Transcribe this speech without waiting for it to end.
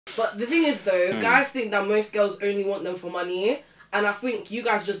But the thing is though, guys think that most girls only want them for money. And I think you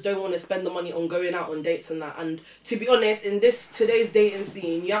guys just don't want to spend the money on going out on dates and that. And to be honest, in today's dating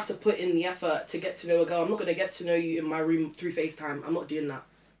scene, you have to put in the effort to get to know a girl. I'm not going to get to know you in my room through FaceTime. I'm not doing that.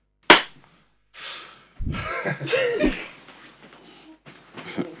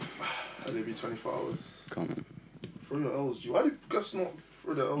 They be 24 hours. Come on. Throw your L's, G. Why did guys not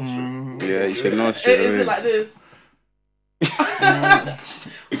throw their L's straight? Yeah, you should know straight away. Is it like this?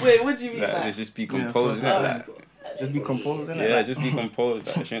 Wait, what do you mean? Like, just be composed, innit? Just be composed, innit? Yeah, just be composed.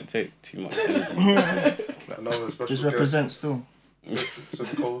 Like, it shouldn't take too much energy. Another special Just represent still.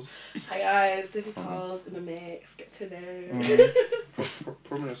 Sophie Kolz. Hi guys, Sophie Kolz in the mix. Get to know.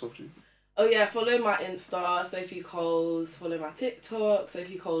 Prominent yourself, G. Oh yeah, follow my Insta, Sophie Kolz. Follow my TikTok,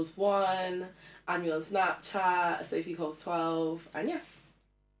 Sophie Kolz 1. And me on Snapchat, Sophie Kolz 12. And yeah.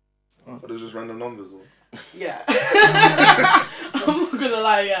 Are they just random numbers or? Yeah. I'm not gonna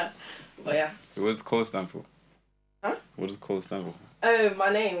lie, yeah. But yeah. What does Kolz stand for? Huh? What does Kolz stand for? Oh, my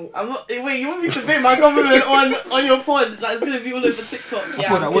name. I'm not. Wait, you want me to bring my government on your pod? That's gonna be all over TikTok. I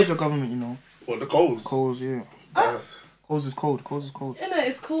thought that was your government, you know. What, the Kolz? Kolz, yeah. Kolz is cold. Kolz is cold. Yeah, no,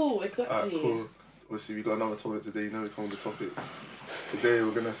 it's cool. Exactly. Alright, cool. Obviously, we got another topic today. You know, we come with the topics. Today,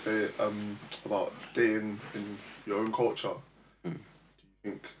 we're gonna say about dating in your own culture. Do you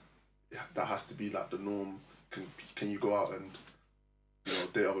think that has to be like the norm? Can you go out and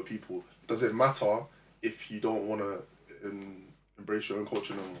date other people? Does it matter if you don't want to embrace your own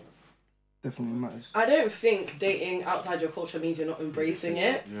culture no more? Definitely matters. I don't think dating outside your culture means you're not embracing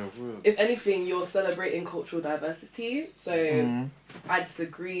it. Yeah, if anything, you're celebrating cultural diversity. So I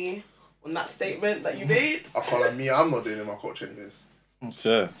disagree on that statement that you made. I can't like me. I'm not dating my culture anyways.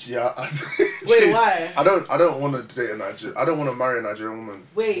 Sure. Yeah. Wait, why? I don't want to date a Nigerian. I don't want to marry a Nigerian woman.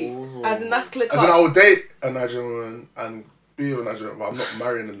 Wait, as in that's clear cut. As in I would date a Nigerian woman and be with a Nigerian, but I'm not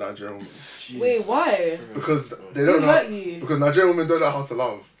marrying a Nigerian woman. Wait, why? Because they don't know. You? Because Nigerian women don't know how to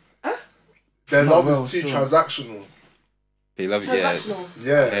love. Huh? Their love is too transactional. They love you. Transactional.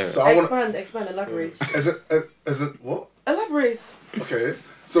 Yeah. So I want expand, elaborate. As it what? Elaborate. Okay.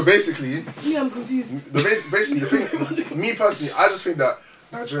 So basically, Yeah, I'm confused. Basically, the thing, me personally, I just think that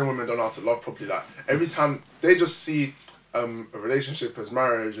Nigerian women don't know how to love properly. Like every time they just see a relationship as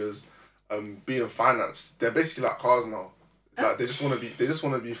marriage as being financed, they're basically like cars now. Like they just want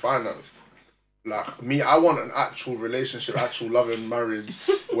to be financed. Like me, I want an actual relationship, actual loving marriage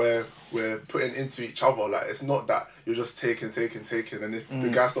where we're putting into each other. Like it's not that you're just taking, and if the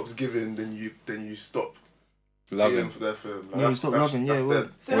guy stops giving, then you stop. Loving for their film. Like, Yeah, you stop loving, yeah, well.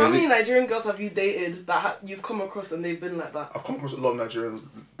 So how many Nigerian girls have you dated that you've come across and they've been like that? I've come across a lot of Nigerian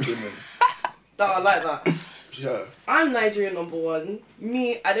women. That are like that? Yeah. I'm Nigerian number one.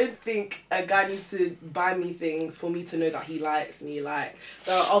 Me, I don't think a guy needs to buy me things for me to know that he likes me. Like,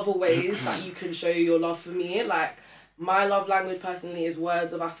 there are other ways that you can show your love for me. Like, my love language personally is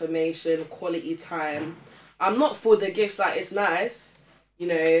words of affirmation, quality time. I'm not for the gifts, like, it's nice,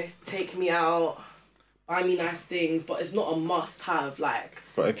 take me out, buy me nice things, but it's not a must-have, like...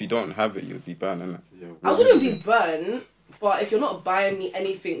 But if you don't have it, you'd be banned, innit? Yeah, I wouldn't be burnt, but if you're not buying me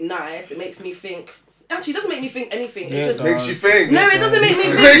anything nice, it makes me think... Actually, it doesn't make me think anything. Yeah, it just makes you think. No, it doesn't make me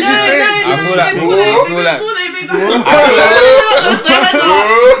think. Makes you think.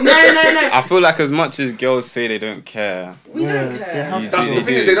 I feel like as much as girls say they don't care, we don't care. That's the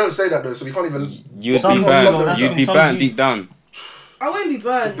thing is they don't say that though, so we can't even. You'd be banned. You'd be banned deep down. I won't be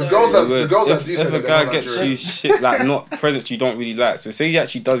burned. The girls that do say if a guy gets you shit like not presents you don't really like, so say he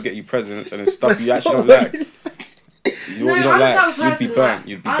actually does get you presents and then stuff you actually don't like. You don't like, you'd be burnt.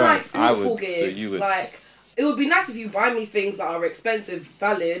 You'd be burnt. I like I thoughtful would. gifts. So you would. Like, it would be nice if you buy me things that are expensive,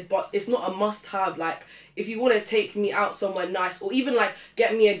 valid, but it's not a must-have. Like, if you want to take me out somewhere nice, or even like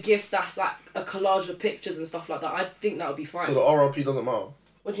get me a gift that's like a collage of pictures and stuff like that, I think that would be fine. So the RRP doesn't matter.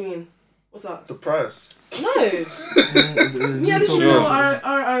 What do you mean? What's that? The price. No. Yeah, this is what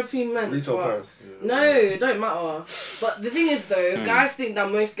RRP meant. Retail price. Yeah. No, it don't matter. But the thing is though, guys think that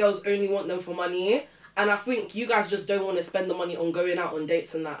most girls only want them for money. And I think you guys just don't want to spend the money on going out on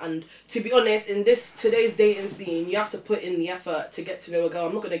dates and that. And to be honest, in today's dating scene, you have to put in the effort to get to know a girl.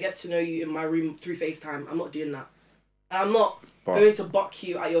 I'm not going to get to know you in my room through FaceTime. I'm not doing that. And I'm not going to buck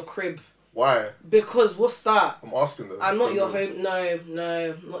you at your crib. Why? Because what's that? I'm asking them. I'm not your home. No,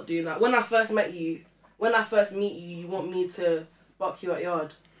 I'm not doing that. When I first meet you, you want me to buck you at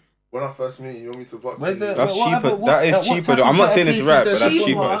yard. When I first meet you, want me to butt? Where's the- That's What- cheaper. what- That at is what cheaper. type Though. of I'm not better saying it's pieces right, does but that's she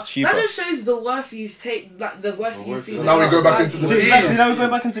cheaper. want? It's cheaper. That just shows the worth you take, like the worth you see. So now we go back into the So peas. exactly, now we go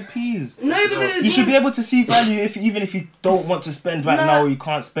back into peas. No, because You should be able to see value even if you don't want to spend right No. now or you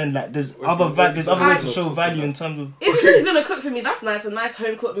can't spend. Like there's other ways to show value in terms of. if he says he's gonna cook for me, that's nice, a nice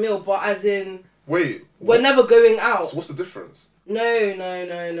home cooked meal. But as in, Wait. we're never going out. So what's the difference? No.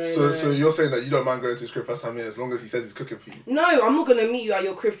 So you're saying that you don't mind going to his crib first time meeting as long as he says he's cooking for you? No, I'm not gonna meet you at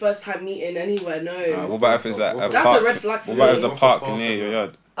your crib first time meeting anywhere. No. What about if it's at a That's park? a red flag for What about if me. it's a park near your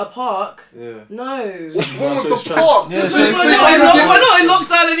yard? A park? Yeah. No. What's wrong with the park? Yeah, We're so- not in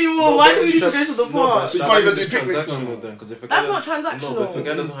lockdown anymore. No, Why but do we it's need to trans- go to the no, park? but So you that can't even is do picnics no transactional more. then, 'cause if a That's guy- not No, but if a transactional.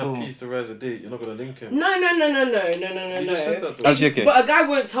 guy doesn't Still. have peace to rise a date, you're not gonna link him. No. You just said that, though. Actually, okay. But a guy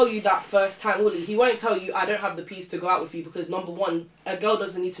won't tell you that first time, will he? He won't tell you, I don't have the peace to go out with you because number one, a girl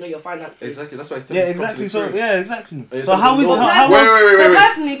doesn't need to know your finances. Exactly, that's why it's Yeah, telling you to come to exactly. the So crib. yeah, exactly. It's So how is not- how Wait. But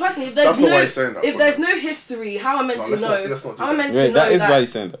personally, if there's That's not no, why he's saying that, if bro. there's no history, how am I meant No, to let's know? not do How am I that. meant to Wait, know that is that? why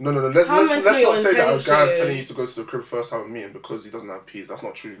he's saying that. No. Let's How am I not to your say that a guy's intention? telling you to go to the crib first time meeting because he doesn't have peas. That's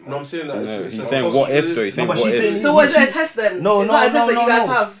not true. No, I'm saying that. No, it's he's a saying cost what if related- though? He's No, saying but what she's if. saying- So was it a test then? No, Is that a test that you guys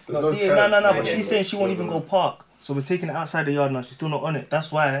have? There's no No. But Okay. she's saying she won't even go park. So we're taking it outside the yard now. She's still not on it.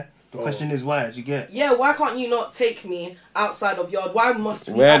 That's why the question is why. Do you get? Yeah, why can't you not take me outside of yard? Why must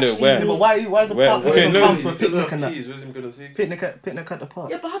we Where though? actually Where? Yeah, meet? but why is the Where- park okay, even no, come If for a he doesn't picnic have and that? peas, where's he gonna take you? Picnic at the park.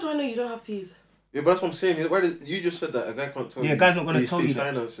 Yeah, but how do I know you don't have peas? Yeah, but that's what I'm saying. Why did, you just said that a guy can't tell you. Yeah, a guy's not gonna his tell you his that.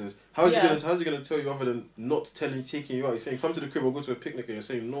 finances. How's Yeah. he gonna tell you other than not taking you out? He's saying come to the crib or go to a picnic, and you're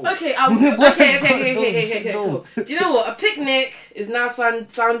saying no. Okay, No. cool. Do you know what? A picnic is now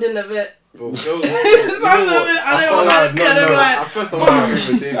sounding a bit. Bro, girls, Sounding a bit. I don't want to get it right. At first, I'm not agreeing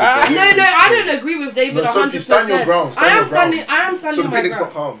with David. No, I don't agree with David. No, Sophie, stand your ground, stand I am your ground. standing. I am So standing the my picnic's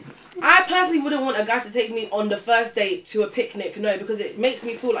ground. not calm. I personally wouldn't want a guy to take me on the first date to a picnic, no, because it makes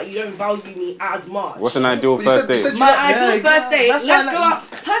me feel like you don't value me as much. What's an ideal But first you said date? My Yeah, ideal first date, that's let's why, go like-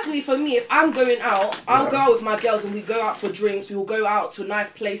 out. Personally, for me, if I'm going out, I'll go out with my girls and we go out for drinks. We will go out to a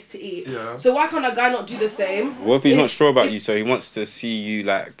nice place to eat. Yeah. So why can't a guy not do the same? What if he's not If- sure about if- you, so he wants to see you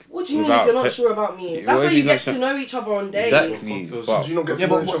like? What do you mean without if you're not pe- sure about me? What That's if why you he's not get sure- to know each other on dates. Exactly. So But Do you not get to Yeah,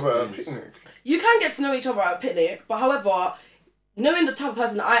 know but each what- other at a picnic? You can get to know each other at a picnic, but however, knowing the type of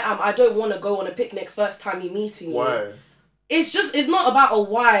person I am, I don't want to go on a picnic first time you're meeting you. Why? It's not about a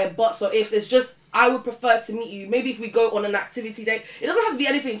why, buts or ifs. It's just, I would prefer to meet you. Maybe if we go on an activity date, it doesn't have to be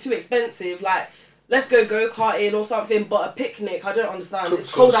anything too expensive. Like, let's go karting or something, but a picnic, I don't understand.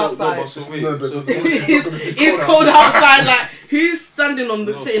 It's cold outside. No, but the It's, it's not gonna be it's cold outside. Like, who's sitting on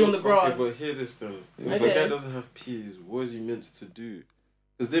the grass? Okay, but hear this then. If Okay. a guy doesn't have peas, what is he meant to do?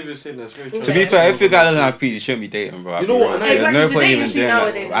 Because David was saying that's very. To be fair, if your guy doesn't have peas, you shouldn't be dating, bro. You know what? There's Exactly, no the point dating even scene doing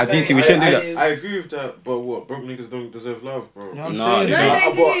nowadays that. is I very- we shouldn't do that. I agree with that, but what? Broke niggas don't deserve love, bro. You know what I'm No, saying?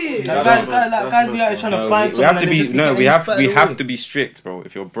 it's No, not. they do. Guys be out trying to No, find we someone. have to and be they just no, get we any have further we have away. to be strict, bro.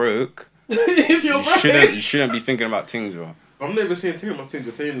 If you're broke, If you're you shouldn't be thinking about things, bro. I'm never saying thing about things.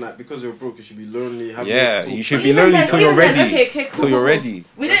 Just saying that because you're broke, you should be lonely. Have Yeah, no to you talk should to. be Even lonely then- till you're even then, ready. okay, cool, Till you're cool. ready.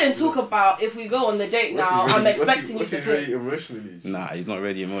 We didn't talk about if we go on the date now, I'm expecting you What's to he ready pick. emotionally? Nah, he's not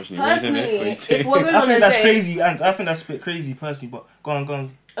ready emotionally. What is it, Personally, mate? What is it? if we're going I on a think that's date, crazy, Ant. I think that's a bit crazy, personally. But go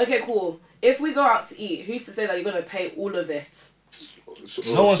on. okay, cool. If we go out to eat, who's to say that you're gonna pay all of it?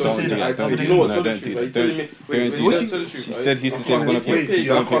 No one's to Don't say do that. that, don't You do know what? that, Tell the don't do truth. Are you that, telling me? don't Wait, do you that. don't tell the truth. She said he's to say I'm Wait, gonna pay wait, all of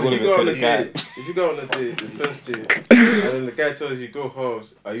If you it go to on the a guy. date, if you go on a date, the first date, and then the guy tells you go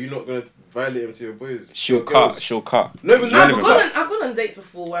halves, are you not gonna violate him to your boys? She'll Your girls? cut. She'll cut. No, but She no, won't but even God- cut. I've gone on dates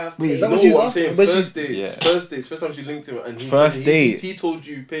before where I've Wait, paid. is that No, what she's I'm asking? saying But first she's- dates, first time you linked him, and First date. he told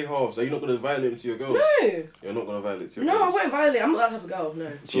you pay halves. Are you not gonna violate him to your girls? No, You're not gonna violate to your no, I girls. won't violate. I'm not that type of girl.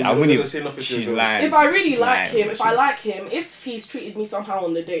 No. So I you're wouldn't not even. gonna say nothing to your She's girls? lying. If I really She's like lying, him, if she- I like him, if he's treated me somehow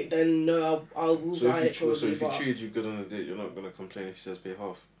on the date, then no, I will So violate if he probably. so but- treated you good on a date, you're not gonna complain if he says pay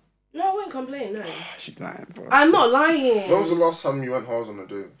half. No, I won't complain. No, She's lying, bro. I'm not lying. When was the last time you went halves on a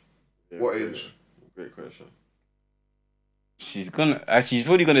date? Yeah, What great- age? Great question. She's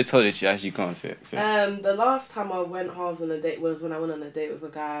probably gonna tell this. She actually can't say it. The last time I went halves on a date was when I went on a date with a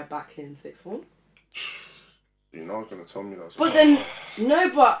guy back in sixth form. You're not gonna tell me that. But then, no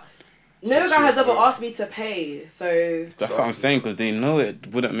guy has ever Yeah. asked me to pay, so That's what I'm saying because they know it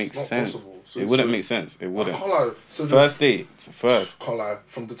wouldn't make Not sense. possible. So- It wouldn't so- make sense. It I wouldn't. can't lie. So First date. First. can't lie.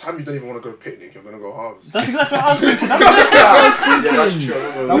 From the time you don't even want to go picnic, you're gonna go halves. That's exactly what I was thinking. That's exactly what I was thinking. Yeah, that's true. I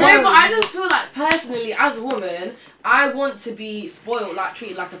remember no, that. but I just feel like personally, as a woman, I want to be spoiled, like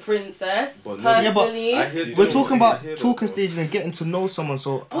treated like a princess. But no- Yeah, but Personally, I hear- We're you talking know, I about hear that, talking bro. stages and getting to know someone.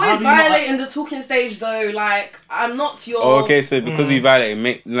 So how boys do you not- violating the talking stage though. Like I'm not your. Oh, okay, so because we violate,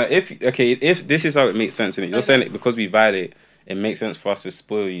 if this is how it makes sense, innit? You're saying it because we violate, it makes sense for us to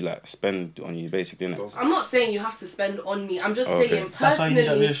spoil you, like spend on you, basically, innit? I'm not saying you have to spend on me. I'm just saying That's why you need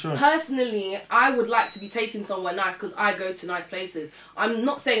that reassurance. personally, I would like to be taken somewhere nice because I go to nice places. I'm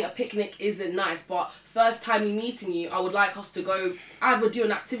not saying a picnic isn't nice, but first time me meeting you, I would like us to go either do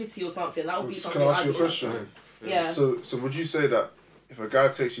an activity or something. That would be something. Can I ask you a question? Yeah. So would you say that if a guy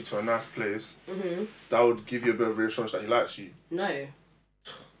takes you to a nice place, that would give you a bit of reassurance that he likes you? No.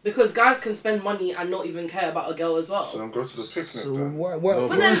 Because guys can spend money and not even care about a girl as well. So then go to the picnic So then. what? But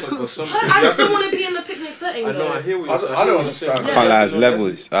then, I still want to be in the picnic setting though. I know, I hear what you're saying. I don't understand. Can't lie, it's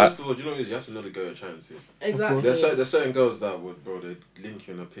levels. First of all, do you know what it is? You have to know the girl you're trying to. Exactly. There's certain girls that would, bro, they link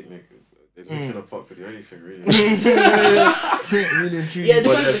you in a picnic. They link you in a park to do anything, really. Really and truly. Yeah, it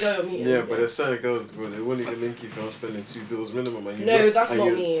depends on the girl you're meeting. Yeah, but there's certain girls, bro, they won't even link you if you're not spending $2 minimum. And you No, know, that's and not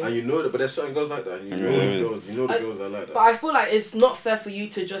you, me. And you know that, but there's certain girls like that. And you know the girls, the girls that are like that. But I feel like it's not fair for you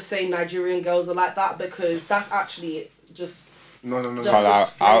to just say Nigerian girls are like that because that's actually just... No.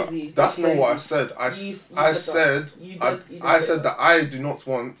 Just crazy. That's not what I crazy. said. I said that I do not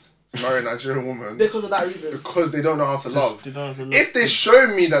want to marry a Nigerian woman Because of that reason. because they don't know how to love. They don't have to love. If they show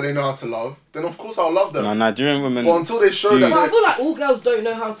me that they know how to love, then of course I'll love them. No, Nigerian women. But until they show do- that, But I feel like all girls don't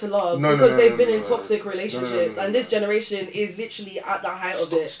know how to love because they've been in toxic relationships and this generation is literally at the height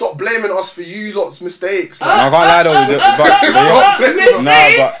of it. stop blaming us for you lot's mistakes. No, I can't lie though.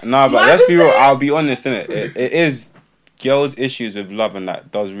 But let's be real. I'll be honest, innit? It is girls' issues with love, and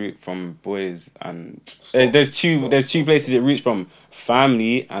that does root from boys. And there's two places it roots from: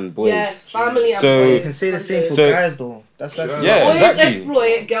 family and boys. Yes, family and So- boys. You can say the same for So- guys though. That's Yeah, Boys exactly.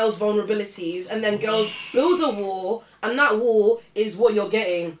 exploit girls' vulnerabilities and then girls build a wall and that wall is what you're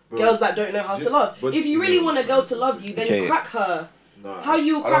getting. Girls that don't know how to love. but- If you really want a girl to love you, then Okay. crack her. Nah. How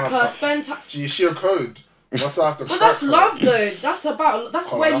you I don't crack have her, time. spend time. Do you see a code? Must I have to But crack that's her? love though. That's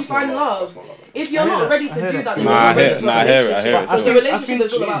Oh, where you that's not find love. That's not love. If you're I hear not that. ready I to hear do that. that, then Nah, you're I not ready hear- for nah, a I hear it, I relationship. hear it. Because a I relationship think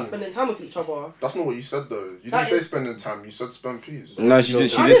is all about she- spending time with each other. That's not what you said though. You That didn't say is- spending time. You said spend peace. No, she I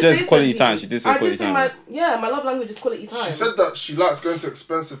just didn't says say quality spend time. peace. She did say I quality did say time. my love language is quality time. She said that she likes going to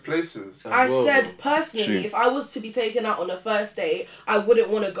expensive places. I said personally, True. if I was to be taken out on a first date, I wouldn't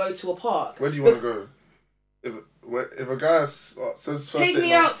want to go to a park. Where do you want to go? If a guy says first Take date me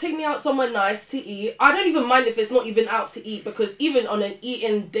night- out, take me out somewhere nice to eat. I don't even mind if it's not even out to eat because even on an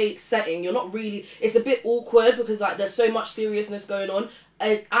eating date setting, you're not really. It's a bit awkward because like there's so much seriousness going on.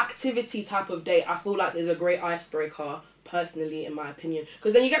 An activity type of date, I feel like is a great icebreaker. Personally, in my opinion,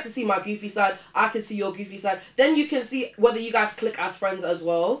 because then you get to see my goofy side. I can see your goofy side. Then you can see whether you guys click as friends as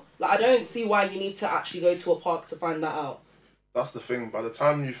well. Like I don't see why you need to actually go to a park to find that out. That's the thing. By the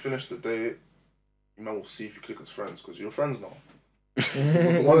time you finish the date, you might will see if you click as friends because you're friends now.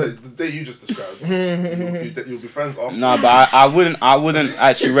 the date you just described, you'll be friends after. No, but I wouldn't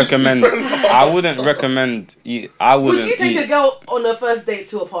actually recommend. I wouldn't recommend. I wouldn't. Would you take a girl on a first date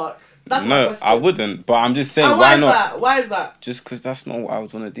to a park? That's my No, question. I wouldn't. But I'm just saying, And why is not? that? Why is that? Just because that's not what I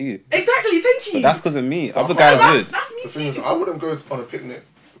would want to do. Exactly, thank you. But that's because of me. Other Well, guys that's, would. that's me The thing is, too. I wouldn't go on a picnic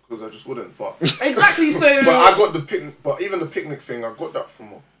because I just wouldn't. But Exactly, so... but I got the picnic. But even the picnic thing, I got that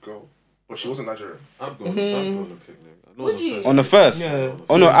from a girl, but she wasn't Nigerian. I'd go on a picnic. Not Would on you? the On the first. Yeah.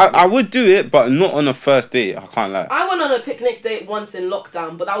 Oh no, I would do it, but not on the first date. I can't lie. I went on a picnic date once in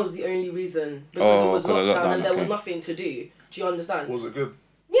lockdown, but that was the only reason. Because it was 'cause of lockdown lockdown, and there was okay. nothing to do. Do you understand? Was it good?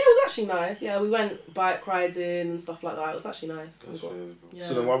 Yeah, it was actually nice. Yeah, we went bike riding and stuff like that. It was actually nice. That's fair, bro. Yeah.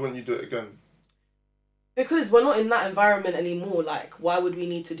 So then why wouldn't you do it again? Because we're not in that environment anymore. Like, why would we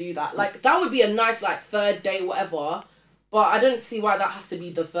need to do that? Like, that would be a nice, like, third date, whatever. But I don't see why that has to be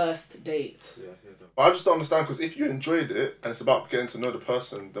the first date. Yeah, I hear that. But I just don't understand because if you enjoyed it and it's about getting to know the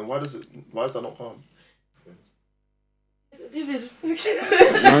person, then why is that not calm? David.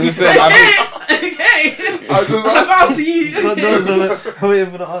 I'm just saying. Okay. I just I'm about to you. God knows, I'm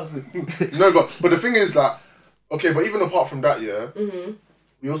waiting for the answer. No, but the thing is that okay, but even apart from that, yeah,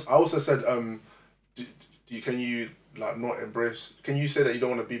 Mm-hmm. I also said can you like not embrace? Can you say that you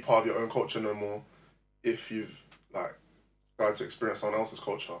don't want to be part of your own culture no more if you've like started to experience someone else's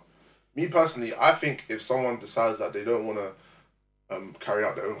culture? Me personally, I think if someone decides that they don't want to carry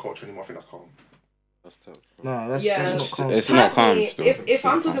out their own culture anymore, I think that's calm. That's tough. No, that's Yeah. not calm. It's not calm. Personally, Still. if It's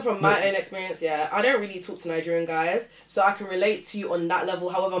I'm not talking calm. from my own experience, yeah, I don't really talk to Nigerian guys, so I can relate to you on that level.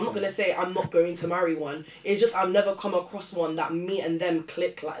 However, I'm not going to say I'm not going to marry one. It's just I've never come across one that me and them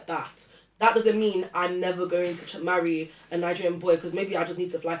click like that. That doesn't mean I'm never going to marry a Nigerian boy, because maybe I just need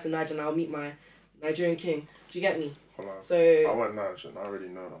to fly to Niger and I'll meet my Nigerian king. Do you get me? Hold on. So... I went Nigerian. I already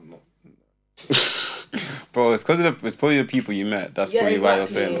know I'm not. Bro, it's it's probably the people you met. That's Yeah, probably why you're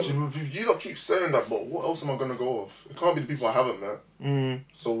exactly. saying that. You lot keep saying that, but what else am I gonna go off? It can't be the people I haven't met.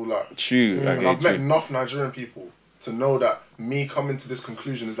 So like, True. and Okay, I've met true. enough Nigerian people to know that me coming to this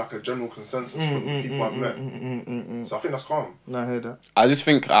conclusion is like a general consensus from the people I've met. So I think that's calm. No, I heard that. I just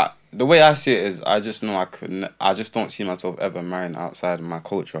think the way I see it is, I just know I just don't see myself ever marrying outside of my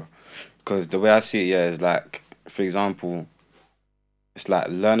culture, because the way I see it, is like, for example, it's like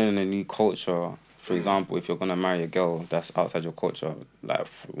learning a new culture. For example, if you're gonna marry a girl that's outside your culture, like,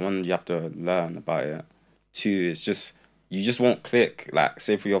 one, you have to learn about it. Two, it's just, you just won't click. Like,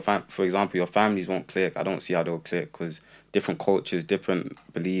 say for for example, your families won't click. I don't see how they'll click, because different cultures, different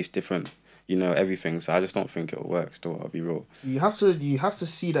beliefs, different, everything. So I just don't think it'll work. Still, I'll be real. You have to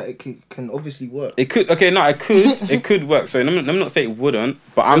see that it can obviously work. It could. Okay, no, it could. It could work. So let me not say it wouldn't,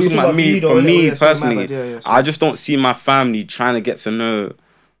 but I'm talking about me. you though, For me yeah, personally, so I just don't see my family trying to get to know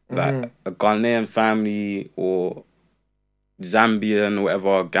like a Ghanaian family or Zambian or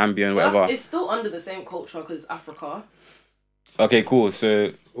whatever, Gambian, whatever. It's still under the same culture because Africa. Okay, cool.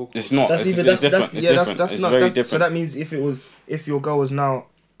 So it's not. It's different. It's very different. So that means if your girl was now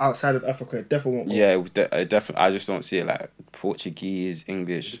outside of Africa, it definitely won't work. Yeah, it definitely. I just don't see it like Portuguese,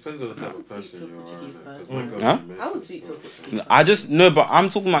 English. It depends on the type of person you are. Huh? I would speak to a Portuguese. I just no, but I'm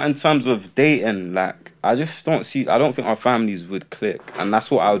talking about in terms of dating. Like, I just don't see. I don't think our families would click, and that's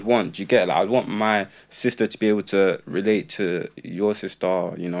what I would want. Do you get it? Like, I'd want my sister to be able to relate to your sister,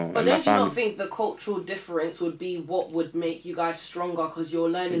 But and don't my you family. not think the cultural difference would be what would make you guys stronger, because you're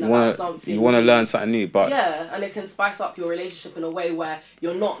learning about something? You want to learn something new, but yeah, and it can spice up your relationship in a way where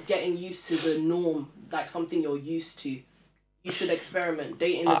you're not getting used to the norm, like something you're used to. You should experiment.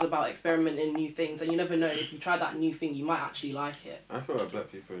 Dating is about experimenting new things, and you never know, if you try that new thing, you might actually like it. I feel like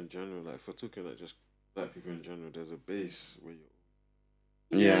black people in general, like, for talking like just black people in general, there's a base where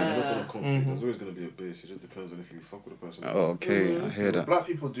you're not gonna conflict. There's always gonna be a base. It just depends on if you fuck with the person. Oh, okay, I hear that. Black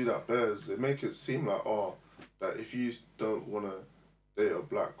people do that bears. They make it seem like, that if you don't want to date a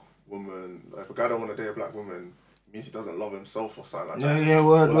black woman, like, if a guy don't want to date a black woman, it means he doesn't love himself or something like that. Yeah,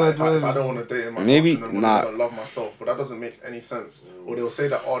 word. If I don't want to date him, I don't love myself. But that doesn't make any sense. Or they'll say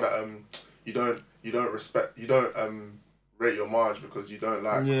that you don't respect, you don't rate your marriage because you don't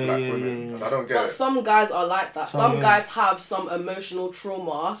like black women. Yeah. And I don't get But it. some guys are like that. Some guys have some emotional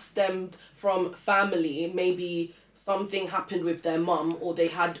trauma stemmed from family. Maybe something happened with their mum, or they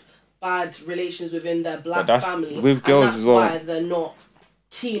had bad relations within their black family. With girls and that's as well. why they're not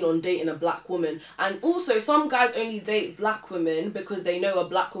keen on dating a black woman. And also, some guys only date black women because they know a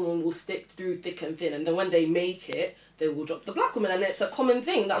black woman will stick through thick and thin, and then when they make it, they will drop the black woman, and it's a common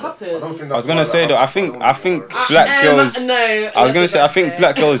thing that happens. I was gonna say though, I think black girls. No, I was gonna say I think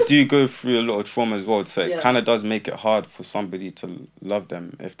black girls do go through a lot of trauma as well, so it Yeah. kind of does make it hard for somebody to love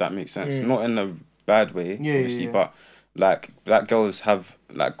them, if that makes sense. Not in a bad way, obviously, but like black girls have,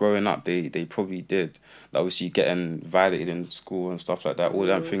 like, growing up, they probably did, like, obviously getting violated in school and stuff like that. All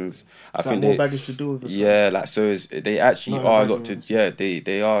them things. I think more baggage to do with it. Yeah, like, so they actually are a lot to. Yeah,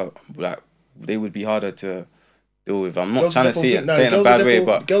 they are, like, they would be harder to deal with. I'm not Girls trying to therefore say think- it in a bad way,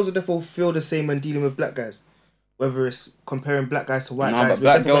 but girls will therefore feel the same when dealing with black guys. Whether it's comparing black guys to white no, guys. but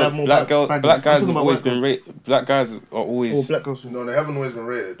black baggage. guys I'm have talking always about been rated. Black guys are always. black girls. No, they haven't always been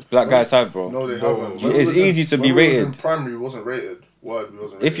rated. Black guys have, bro. No, they haven't. It's When we was easy to be when we was rated. in primary, we wasn't rated. Word, we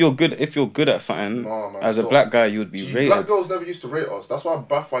wasn't rated. If you're good at something, Nah, man, as a stop. black guy, you would be Gee, rated. black girls never used to rate us. That's why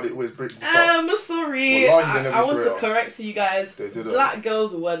Baffa they always break this up. Sorry. Wallahi, they never I used to want rate to us. correct you guys. They didn't. Black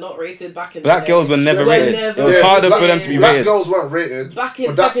girls were not rated back in Black the day. girls were never rated. It was Yeah, harder black- for them to be Black rated. girls weren't rated. Back in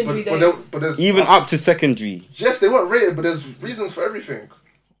but that- secondary but days. there's, Even up to secondary. Yes, they weren't rated, but there's reasons for everything.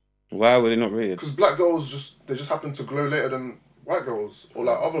 Why were they not rated? Because black girls just happen to glow later than white girls or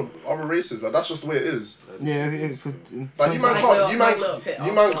like other races. Like, that's just the way it is. Yeah, Like, you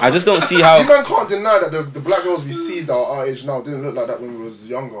man I just don't see how. You man can't deny that the black girls we see that are our age now didn't look like that when we was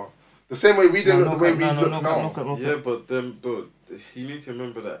younger. The same way we didn't look the way we look now. Yeah, but then, but you need to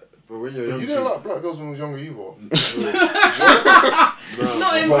remember that. But when you're young, You didn't like black girls when we was younger either.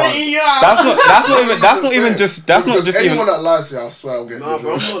 Not in my year. That's not even just. That's not just anyone even. that lies here, I swear I'll get Nah, you.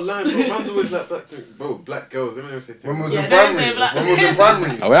 bro, I'm not lying, bro. Man's always like black to me. Bro, black girls, they never say to When we me. was Yeah, in don't say primary. black. When we was in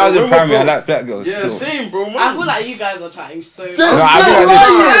primary. When I was in Remember, primary, I bro? like black girls Yeah, still. same, bro. Man. I feel like you guys are chatting so This- No,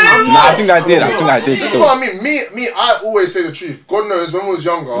 I think I did. I did This is still. what I mean. Me, I always say the truth. God knows when we was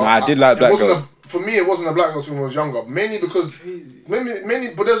younger. Nah, I did like black girls. For me, it wasn't a black girls when I was younger. Mainly because,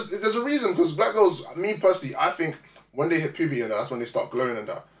 but there's a reason. Because black girls, me personally, I think when they hit puberty and that's when they start glowing and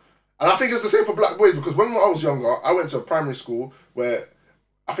that. And I think it's the same for black boys because when I was younger, I went to a primary school where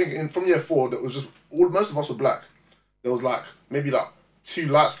I think from year 4 that was just most of us were black. There was like maybe like 2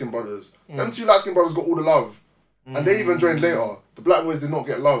 light skinned brothers. Them 2 light skinned brothers got all the love. And they even joined later. The black boys did not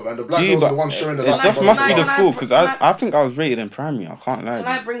get love, and the black girls were the ones showing the light. That must be the Can school I- because can I think I was rated in primary. I can't lie. Can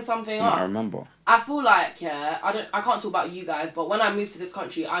I bring something I up? remember. I feel like, yeah, I can't talk about you guys, but when I moved to this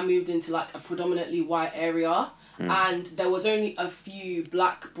country, I moved into like a predominantly white area, and there was only a few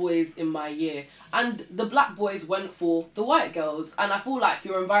black boys in my year, and the black boys went for the white girls, and I feel like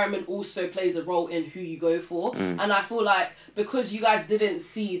your environment also plays a role in who you go for, and I feel like because you guys didn't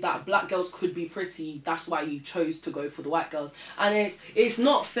see that black girls could be pretty, that's why you chose to go for the white girls, and it's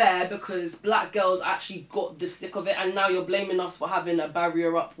not fair because black girls actually got the stick of it, and now you're blaming us for having a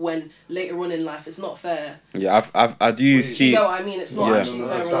barrier up when later on in life it's not fair. Yeah, I do see. You know what I mean? It's not actually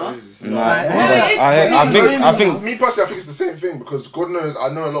fair on us. I think. Me personally, I think it's the same thing because God knows I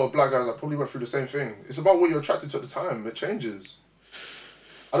know a lot of black guys that probably went through the same thing. It's about what you're attracted to at the time. It changes.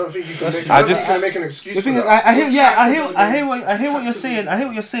 I don't think you can make. I just can't make an excuse. The thing is, I hear what you're saying. I hear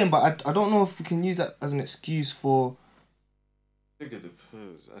what you're saying, but I don't know if we can use that as an excuse for. I think it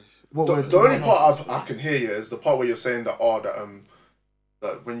depends. The only part I can hear you is the part where you're saying that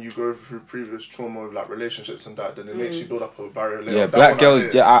that when you go through previous trauma with like relationships and that, then it makes you build up a barrier later. Yeah, black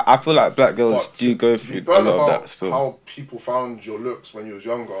girls. Yeah, I feel like black girls do go through a lot of that stuff. How people found your looks when you was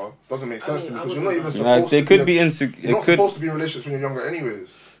younger doesn't make sense to me because you're not even supposed they to could be. You're not supposed to be in relationships when you're younger, anyways.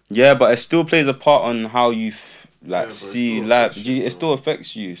 Yeah, but it still plays a part on how you see life. It still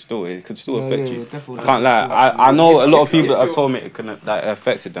affects you. It could still affect you. I can't lie. I know a lot of people that have told me that it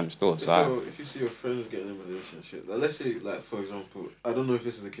affected them still. So if you see your friends getting in a relationship, like let's say, like for example, I don't know if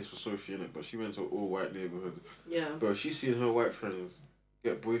this is the case for Sophie, but she went to an all white neighborhood. Yeah. But she's seeing her white friends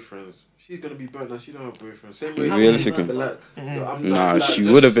get boyfriends. She's gonna be burnt now. She don't have boyfriends. Same way. Realistically, she just,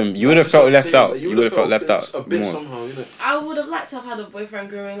 would have been. You would have felt left out. You would have felt left out a bit more. somehow, you know. I would have liked to have had a boyfriend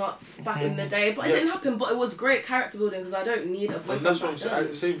growing up back in the day, but it didn't happen. But it was great character building because I don't need a boyfriend. And that's what I'm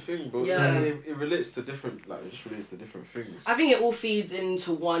saying. Same thing, but yeah. It relates to different. Like it just relates to different things. I think it all feeds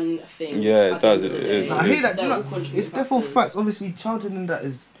into one thing. Yeah, it does. It is. I hear that. It's definitely facts. Obviously, childhood and that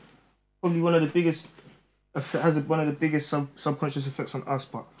is probably one of the biggest. Has one of the biggest subconscious effects on us,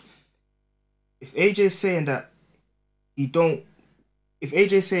 but. If AJ's saying that he don't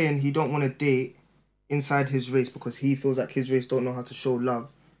want to date inside his race because he feels like his race don't know how to show love,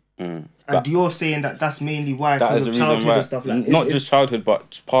 and you're saying that that's mainly why because of childhood and stuff like not just childhood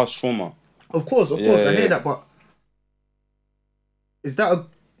but past trauma. Of course, I hear that, but is that a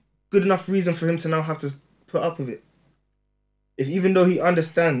good enough reason for him to now have to put up with it? If even though he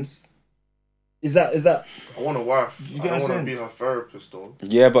understands. Is that? I want a wife. I don't want to be her therapist, though.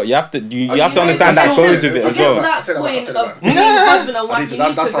 Yeah, but you have to understand that goes with it as well. To get to that point of being husband and wife, you need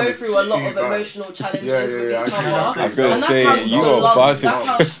to go through a lot of emotional challenges with each other. I was gonna say you got bosses.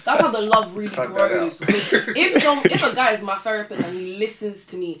 That's how the love really grows. If a guy is my therapist and he listens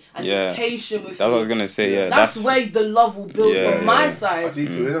to me and he's patient with me, that's what I was gonna say. Yeah, that's where the love will build from my side. Do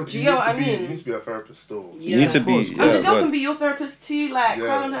you get what I mean? You need to be a therapist still. You need to be. And the girl can be your therapist too, like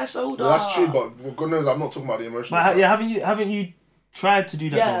cry on her shoulder. That's true, but. Well, God knows I'm not talking about the emotional side. Haven't you tried to do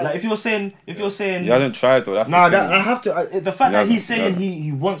that? Yeah. Like if you're saying you haven't tried though. That's I have to. The fact that he's saying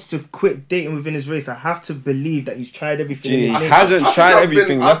he wants to quit dating within his race, I have to believe that he's tried everything. He hasn't tried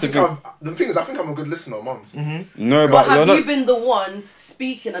everything. That's the thing. The thing is, I think I'm a good listener, mums. No, but have you been the one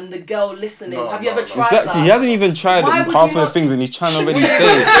speaking and the girl listening? Have you ever tried that? He hasn't even tried half of the things, and he's trying to already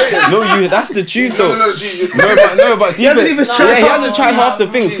say it. No, that's the truth though. No, but deep it. He hasn't tried half the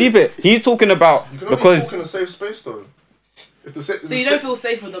things. Deep it. He's talking about because. You can talk in a safe space though. So you don't feel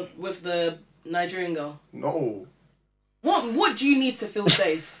safe with the Nigerian girl? No. What do you need to feel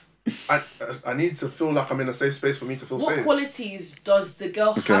safe? I need to feel like I'm in a safe space for me to feel safe. What qualities does the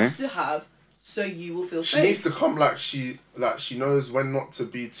girl have to have so you will feel safe? She needs to come like she knows when not to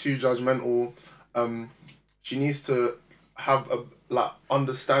be too judgmental. She needs to have a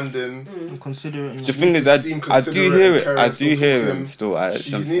understanding, considerate. The thing is, I do hear it. I do hear him still.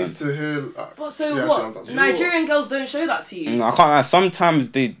 She needs to hear. But so what? Nigerian girls don't show that to you. No, I can't lie. Sometimes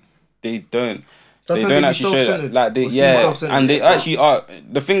they don't. Sometimes they don't actually show that. Like and they actually are.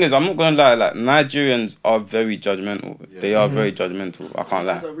 The thing is, I'm not gonna lie. Like Nigerians are very judgmental. They are very judgmental. I can't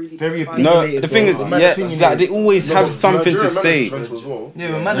lie. Very opinionated. No, the thing is, like they always have something to say.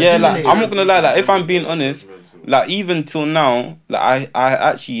 Yeah, like I'm not gonna lie. Like if I'm being honest. Like even till now, like I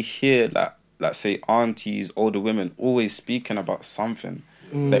actually hear like say aunties, older women always speaking about something.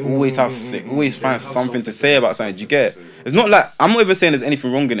 They always find something to say about something. Do you get it? It's not like I'm not even saying there's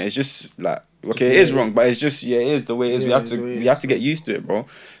anything wrong in it. It's just like okay, it is wrong, but it's just it is the way it is. We have to get used to it, bro.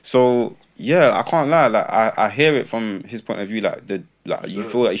 So yeah, I can't lie. Like I hear it from his point of view. You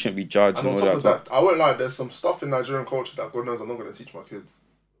feel like you shouldn't be judged and all that. I won't lie. There's some stuff in Nigerian culture that God knows I'm not going to teach my kids.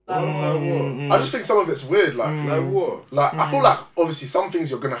 I just think some of it's weird. Like what? Like I feel like obviously some things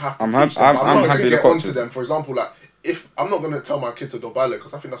you're gonna have to teach them. I'm not gonna get onto them. For example, like if I'm not gonna tell my kid to dobale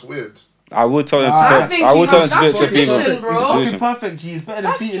because I think that's weird. I would tell them I to do. I would tell them to do it to tradition, people. bro. It's Institution. fucking perfect, G. It's better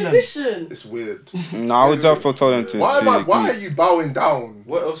than That's beating them. tradition. It's weird. No, I would definitely tell them to. Why are you bowing down?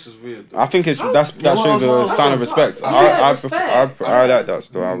 What else is weird? Though? I think that what shows else? a sign of respect. Yeah, I respect. like that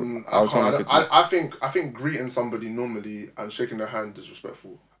still. I would tell them to. I think greeting somebody normally and shaking their hand is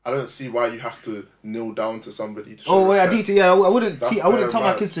respectful. I don't see why you have to kneel down to somebody to show Oh, yeah, I respect. do. Yeah, I wouldn't. That's I wouldn't tell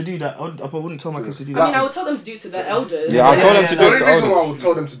my bad. kids to do that. I wouldn't tell my kids to do I mean, that. I would tell them to do it to their elders. Yeah, I told them to The do it only to reason why I elders. would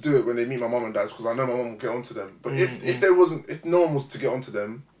tell them to do it when they meet my mum and dad is because I know my mum will get onto them. But if no one was to get onto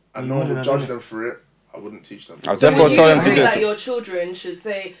them and no one would judge them for it, I wouldn't teach them. I'll So therefore would you tell them to agree do that it. your children should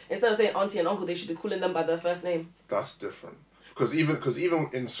say, instead of saying auntie and uncle, they should be calling them by their first name? That's different. Because even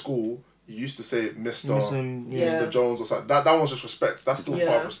in school, you used to say Mr. Yeah. Mr. Jones or something. That was just respect. That's still Yeah.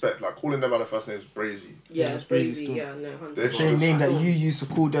 part of respect. Like calling them by their first name is brazy. Yeah, Yeah, it's it's crazy crazy. still. Yeah, no, 100%. They're The same name that you used to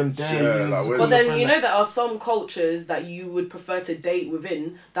call them there. Yeah, you used like, to we're- call But then your you friend know there are some cultures that you would prefer to date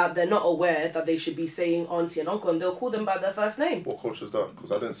within that they're not aware that they should be saying auntie and uncle, and they'll call them by their first name. What culture is that?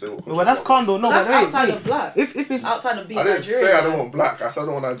 Because I didn't say what culture. Well, that's calm though. No, That's but wait, outside wait. of black. If it's Outside of being I didn't Nigerian. say I don't though. want black. I said I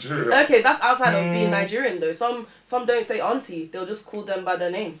don't want Nigeria. Okay, that's outside of being Nigerian though. Some don't say auntie. They'll just call them by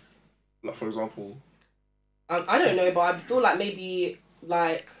their name. Like for example, I don't know, but I feel like maybe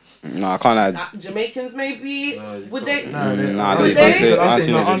like No, I can't lie. Jamaicans maybe Nah, you would can't. they? Nah, Nah, I Would say they? say I'll say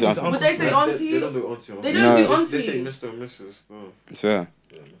auntie, no, auntie, aunties, auntie. uncles. Would they say They auntie? don't do auntie. They No. don't do They say auntie. Mr. and Mrs. No. Yeah.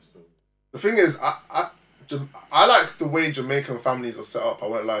 Yeah, Mr. the thing is, I like the way Jamaican families are set up. I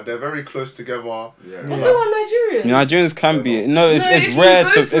won't lie. They're very close together. Yeah. But so are Nigerians. Nigerians can be. No, it's No, if you rare go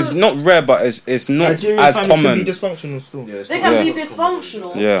to. to- It's not rare, but it's not Nigerian as families can common. be dysfunctional still. Yeah, it's They not- can Yeah. be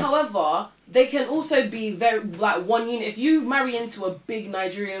dysfunctional. Yeah. However, they can also be very like one unit. If you marry into a big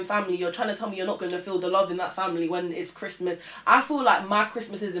Nigerian family, you're trying to tell me you're not going to feel the love in that family when it's Christmas. I feel like my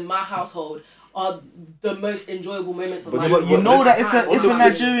Christmases in my household are the most enjoyable moments of But my you- life. But you know that Time. if on the a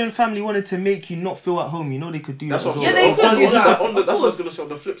Nigerian family wanted to make you not feel at home, you know they could do That's that. what as I'm well. Yeah, they could do Just that, like of that's what I was course. gonna say on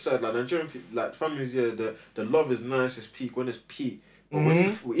the flip side. Like Nigerian like families, yeah, the love is nice, it's peak when it's peak. But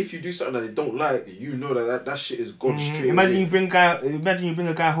if you do something that they don't like, you know that shit is gone straight. Imagine away. you bring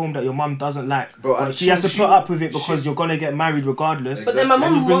a guy home that your mum doesn't like, Bro, but and she has to she- put up with it because she- you're gonna get married regardless. But then my And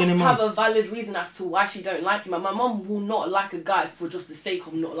mum you're bringing must him have home. a valid reason as to why she don't like him. And my mum will not like a guy for just the sake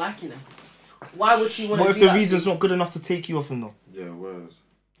of not liking him. Why would she want to What do if the that? reason's not good enough to take you off him though? Yeah, whereas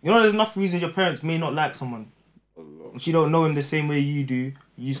You know, there's enough reasons your parents may not like someone. a lot. But you don't know him the same way you do.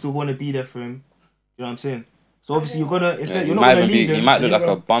 You still want to be there for him. You know what I'm saying? So obviously you're gonna. Yeah, Instead, you you're not might gonna even be. leave him. You might look you're like a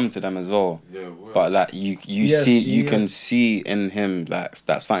gonna- bum to them as well. Yeah, whereas. But like you Yes, see, you yeah. can see in him like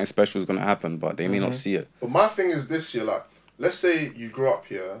that something special is gonna happen, but they may not see it. But my thing is this year, like, let's say you grew up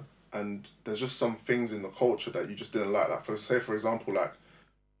here and there's just some things in the culture that you just didn't like. Like, for example, like,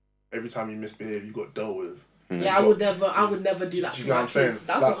 every time you misbehave, you got dealt with. Yeah, I would never do that Do to you get what my I'm saying? kids.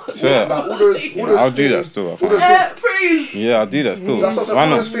 That's Like, what. Sure. like, all those I'll do that things- still. I all can't. those Yeah, please. Yeah, I'll do that still. That's what I'm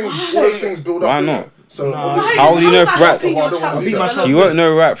Why saying. All not? those things build up. Why innit? not? So Nah. obviously, How do you know if right- helping Well, I your don't child wanna be leave my developed? You won't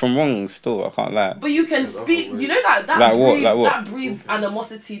know right from wrong still. I can't lie. But you can speak. You know that Like what? breeds Like what? that breeds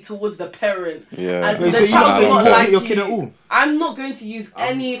animosity towards the parent. Yeah. As Wait, the so you child so will you not won't like hit your kid you. at all? I'm not going to use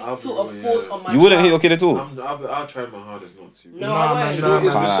any I'll sort be- of force yeah. on my You wouldn't child. hit your kid at all. I'll try my hardest not to. No, Nah, I man, won't. you know It's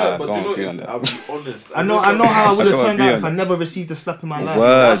what, sad, but don't you know, agree it's- on that. I'll be honest. I know how I would have don't turned agree out on if I that. never received a slap in my life.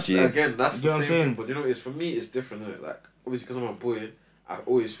 Word, That's, G. again, that's You the know what I'm same thing. saying? But you know, it's for me, it's different, isn't it? Like obviously, because I'm a boy, I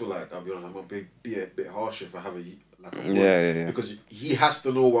always feel like I'll be honest, I'm a bit harsh if I have a boy. Yeah. Because he has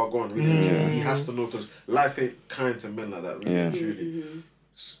to know what going on. Really, and truly. Yeah. He has to know because life ain't kind to men like that. Really, and Yeah. truly.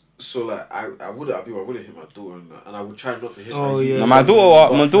 So like I wouldn't hit my daughter and I would try not to hit. Oh, her. yeah. Now, my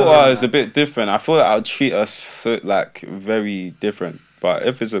But- daughter is a bit different. I feel like I'll treat her so, like very different. But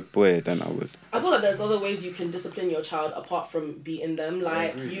if it's a boy, then I would. I feel like there's other ways you can discipline your child apart from beating them.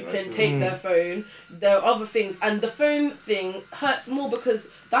 Like agree, you I can agree. take their phone. There are other things, and the phone thing hurts more because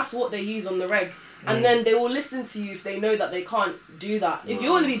that's what they use on the reg. And then they will listen to you if they know that they can't do that. If you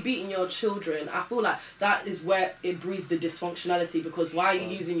want to be beating your children, I feel like that is where it breeds the dysfunctionality because why are you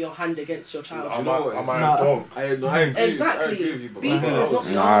using your hand against your child? Am know what, I Nah. a dog? I agree. Exactly. I agree with you, but Beating I- is not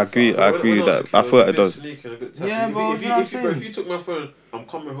the No, I agree. answer. I agree with that. I feel like it does. Yeah, bro, If you know what I'm you saying? took my phone, I'm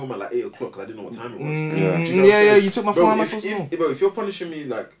coming home at like 8 o'clock because I didn't know what time it was. Yeah. Do you know what I'm Yeah, saying? you took my phone. Bro, How am I if, supposed to know? if you're punishing me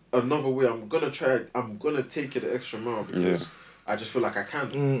like another way, I'm gonna take it the extra mile because I just feel like I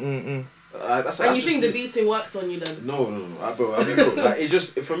can. That's And you just think the me. beating worked on you then? No. Bro, I mean, bro, like it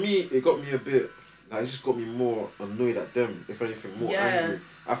just for me, it got me a bit. Like, it just got me more annoyed at them. If anything, more Yeah. angry.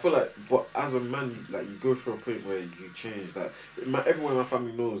 I feel like, but as a man, like you go through a point where you change. Like everyone in my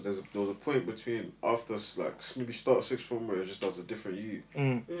family knows there was a point between after like maybe start sixth form where it just does a different you.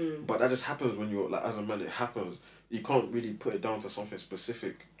 But that just happens when you're like as a man. It happens. You can't really put it down to something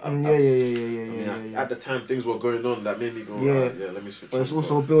specific. Yeah. At the time, things were going on that made me go, let me switch. But it's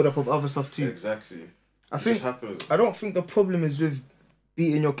also a build up of other stuff too. Exactly. I don't think the problem is with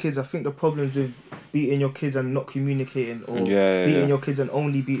beating your kids. I think the problem is with beating your kids and not communicating, or beating your kids and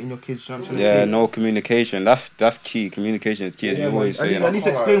only beating your kids. You know what I'm trying to say? No communication. That's key. Communication is key. As you always say. At least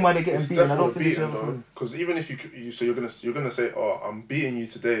explain why they're getting beaten. I don't think it's because even if so you're gonna say, oh, I'm beating you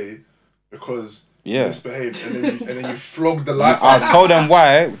today because you misbehaved, and then you flog the life. I'll tell them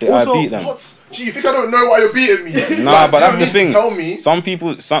why I beat them. What? Gee, you think I don't know why you're beating me? Nah, but that's the thing. Tell me. Some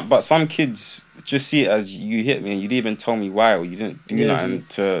people, some kids just see it as you hit me and you didn't even tell me why, or you didn't do nothing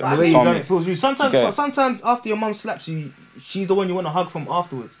to the way you tell done me. it feels rude. Sometimes after your mum slaps you, she's the one you want to hug from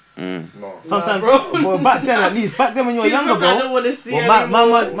afterwards. No. Sometimes, bro, back then at least, back then when you were younger, bro. I don't want to see my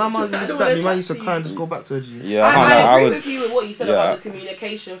mum used to slap me. Man used to cry and just go back to her. Yeah, I agree with you with what you said about the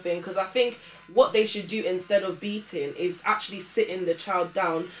communication thing, because I think what they should do instead of beating is actually sitting the child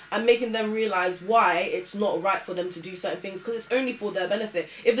down and making them realise why it's not right for them to do certain things, because it's only for their benefit.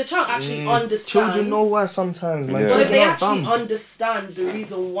 If the child actually understands... Children know why sometimes, man. But if they actually understand the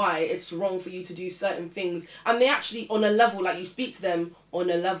reason why it's wrong for you to do certain things, and they actually, on a level, like you speak to them on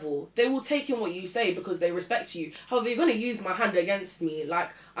a level, they will take in what you say because they respect you. However, you're going to use my hand against me. Like,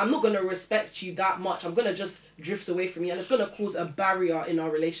 I'm not going to respect you that much. I'm going to just drift away from you, and it's going to cause a barrier in our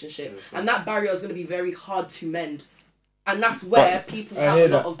relationship. And that barrier is going to be very hard to mend. And that's where people have a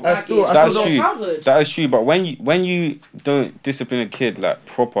lot of baggage. That's true. Childhood. That is true. But when you don't discipline a kid like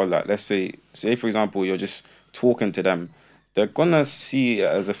proper, like let's say for example, you're just talking to them, they're gonna see it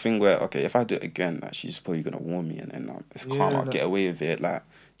as a thing where, okay, if I do it again, like, she's probably gonna warn me, and then it's calm. I'll get away with it. Like,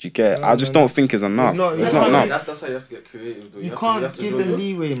 do you get it? I just don't think it's enough. It's not enough. That's how you have to get creative, though. You can't give them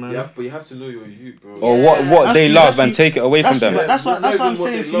leeway, man. But you have to know your youth, bro. Or what they love and take it away from them. That's what I'm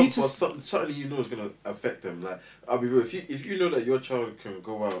saying. For you to certainly you know it's gonna affect them. Like, I'll be real. If you know that your child can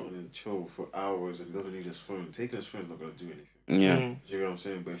go out and chill for hours and doesn't need his phone, taking his phone is not gonna do anything. Yeah. Do you know what I'm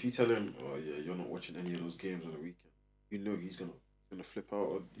saying? But if you tell him, oh yeah, you're not watching any of those games on the weekend, you know he's gonna flip out,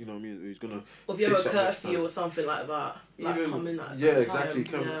 or you know what I mean, he's gonna. Or if you have a curfew or something like that, like even coming at a certain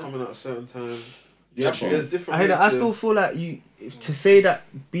time. Coming at a certain time. Yeah, there's different. I hear that. I still feel like to say that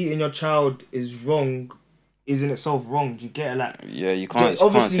beating your child is wrong, is in itself wrong. Do you get it? Like, yeah, you can't.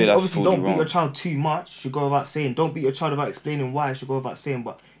 Obviously, don't beat wrong. your child too much. Should go without saying. Don't beat your child without explaining why. Should go without saying.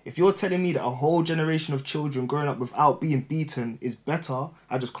 But if you're telling me that a whole generation of children growing up without being beaten is better,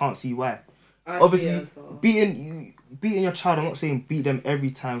 I just can't see why. Obviously, beating your child, I'm not saying beat them every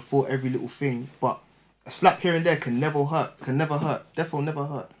time for every little thing, but a slap here and there can never hurt. Definitely never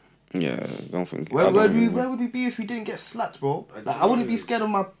hurt. Yeah, don't think. Where would we be if we didn't get slapped, bro? Like, I wouldn't be scared of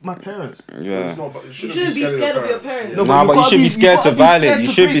my parents. Yeah. You shouldn't be scared of your parents. No, but you should be scared to violate.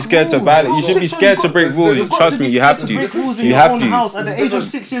 You should be scared to violate. You should be scared to break rules. Trust me, you have to. You have to. House at the age of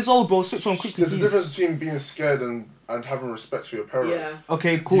 6 years old, bro. Switch on quickly. There's a difference between being scared and having respect for your parents. Yeah.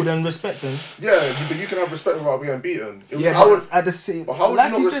 Okay, cool. Then respect them. Yeah, but you can have respect without being beaten. At the same. But how would you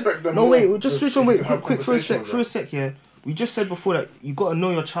not respect them? No, wait. Just switch on. Wait, quick for a sec. Yeah, we just said before that you got to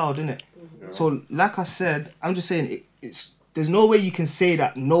know your child, innit? Yeah. So, like I said, I'm just saying there's no way you can say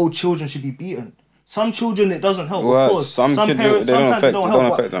that no children should be beaten. Some children it doesn't help, of course. Some parents sometimes it don't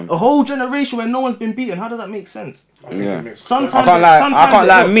help. But a whole generation where no one's been beaten, how does that make sense? Yeah. Sometimes I can't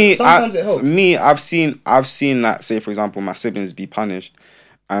lie. Me, I've seen that, say for example, my siblings be punished,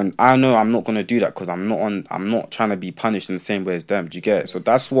 and I know I'm not gonna do that because I'm not trying to be punished in the same way as them. Do you get it? So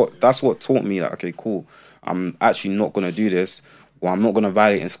that's what taught me that, okay, cool, I'm actually not gonna do this, or I'm not gonna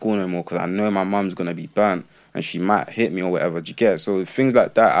violate in school no more because I know my mum's gonna be burnt and she might hit me or whatever. Do you get it? So things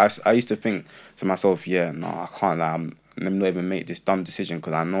like that, I used to think to myself, yeah, no, I can't lie. Let me not even make this dumb decision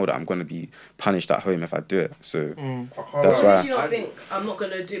because I know that I'm going to be punished at home if I do it. So that's why. Why do you not think I'm not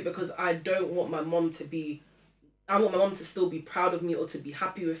going to do it because I don't want my mom to be... I want my mom to still be proud of me or to be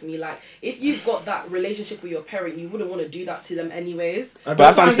happy with me. Like, if you've got that relationship with your parent, you wouldn't want to do that to them anyways. But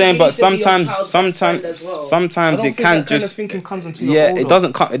that's what I'm saying. But sometimes it can just. Thinking comes into it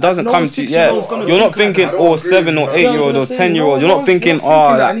doesn't come. It doesn't come to. Yeah, you're not thinking, 7 or 8-year-old or 10-year-old. You're not thinking,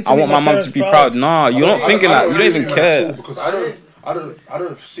 I want my mum to be proud. Nah, you're not thinking that. You don't even care. Because I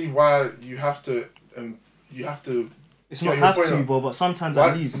don't see why you have to It's not have to, bro, but sometimes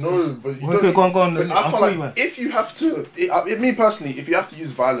at least. No, but you okay, go on. But I'll tell you, man. if you have to, me personally, if you have to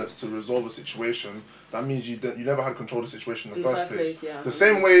use violence to resolve a situation, that means you never had control of the situation in the first place. Yeah. The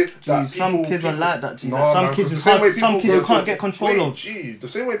same way that some kids are like that. No, some man, kids it's hard. Some kids you can't get control of. The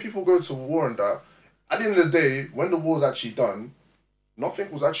same way people go to war and that. At the end of the day, when the war's actually done,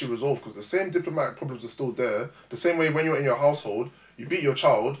 nothing was actually resolved because the same diplomatic problems are still there. The same way when you're in your household, you beat your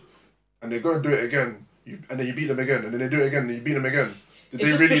child, and they go and do it again. And then you beat them again, and then they do it again, and you beat them again. Did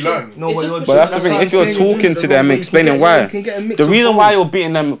they really learn? No, but that's the thing. If you're talking to them, explaining why, the reason why you're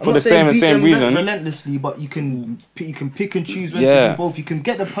beating them for the same reason, relentlessly, but you can pick and choose when to do both. You can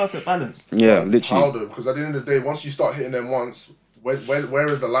get the perfect balance. Yeah, literally. Because at the end of the day, once you start hitting them once, where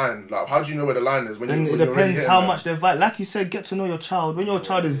is the line? Like, how do you know where the line is? When it depends how much they're like you said. Get to know your child. When your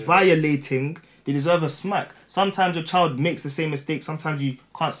child is violating, they deserve a smack. Sometimes your child makes the same mistake. Sometimes you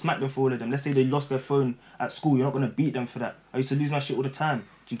can't smack them for all of them. Let's say they lost their phone at school. You're not going to beat them for that. I used to lose my shit all the time.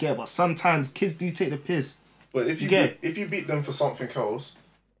 Do you get it? But sometimes kids do take the piss. But if you beat them for something else,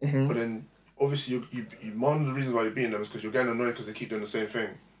 but then obviously one of the reasons why you're beating them is because you're getting annoyed because they keep doing the same thing.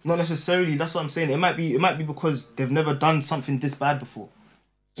 Not necessarily. That's what I'm saying. It might be because they've never done something this bad before.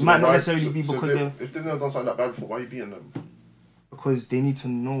 It might not necessarily be because if they've never done something that bad before, why are you beating them? Because they need to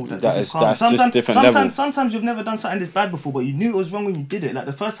know that this is calm. just different levels. Sometimes you've never done something this bad before, but you knew it was wrong when you did it. Like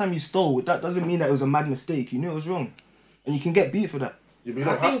the first time you stole, that doesn't mean that it was a mad mistake. You knew it was wrong, and you can get beat for that. Yeah, but you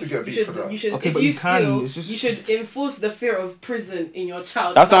don't have to get beat for that. You should, okay, but you can. Steal, it's just... You should enforce the fear of prison in your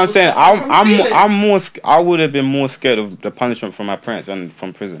child. That's what I'm saying. I'm more. I would have been more scared of the punishment from my parents and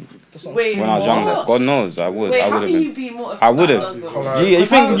from prison. Wait, when I was younger, God knows I would. Wait, I how would can have you be more? I would have. You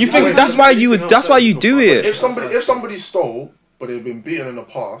think that's why you would? That's why you do it. If somebody stole, but they've been beaten in the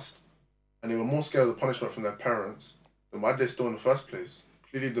past, and they were more scared of the punishment from their parents, then why did they steal in the first place?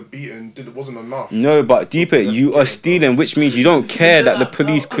 Clearly the beating wasn't enough. No, but deeper, you are stealing, which means you don't care that the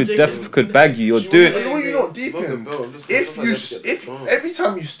police could bag you. You're doing. No, you're not deeping. If every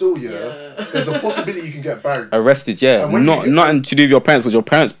time you steal, there's a possibility you can get bagged. Arrested, yeah. Nothing to do with your parents, because your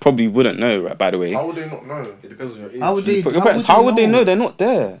parents probably wouldn't know. Right, by the way. How would they not know? It depends on your age. How would they know? They're not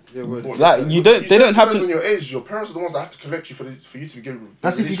there. Yeah, like you don't. They don't have to. Depends on your age. Your parents are the ones that have to collect you for you to be given.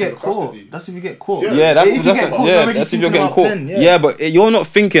 That's if you get caught. That's if you get caught. Yeah, that's if you're getting caught. Yeah, but you're not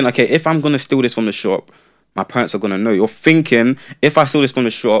thinking, okay, if I'm gonna steal this from the shop, my parents are gonna know. You're thinking, if I steal this from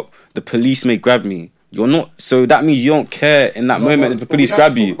the shop, the police may grab me. You're not, so that means you don't care in that moment if the police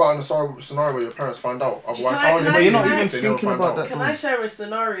grab you. But in a scenario where your parents find out, otherwise, you're not even thinking about that. Can I share a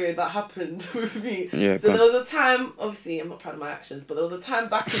scenario that happened with me? Yeah. So there was a time, obviously, I'm not proud of my actions, but there was a time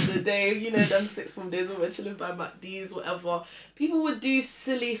back in the day, you know, them sixth form days when we're chilling by MacD's, whatever. People would do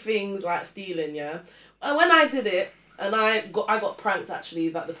silly things like stealing, yeah. And when I did it, and I got pranked actually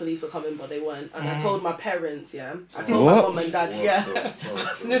that the police were coming, but they weren't. And I told my parents, I told my mum and dad,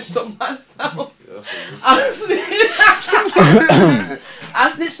 I snitched on myself. I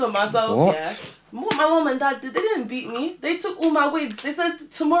snitched on myself, What my mum and dad did, they didn't beat me. They took all my wigs. They said,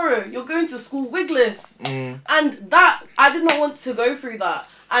 tomorrow you're going to school wigless. And that, I did not want to go through that.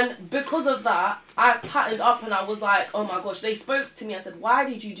 And because of that, I patterned up and I was like, oh my gosh. They spoke to me and said, why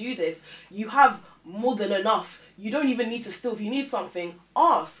did you do this? You have more than enough. You don't even need to steal. If you need something,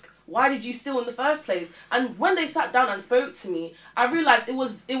 ask. Why did you steal in the first place? And when they sat down and spoke to me, I realised it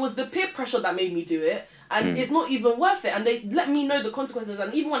was the peer pressure that made me do it. And it's not even worth it. And they let me know the consequences.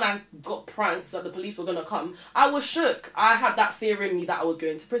 And even when I got pranks that the police were going to come, I was shook. I had that fear in me that I was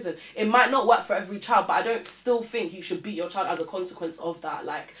going to prison. It might not work for every child, but I don't still think you should beat your child as a consequence of that.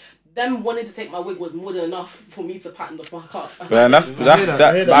 Like, them wanting to take my wig was more than enough for me to pattern the fuck up. Man, I hear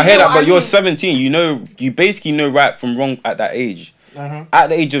that, but you're 17. You basically know right from wrong at that age. At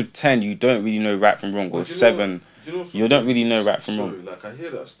the age of 10, you don't really know right from wrong. Or 7, you don't really know right from wrong. Like, I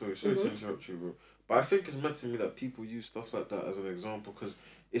hear that story. Sorry to interrupt you, bro. But I think it's meant to me that people use stuff like that as an example because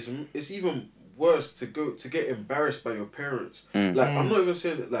it's even worse to get embarrassed by your parents. Like, I'm not even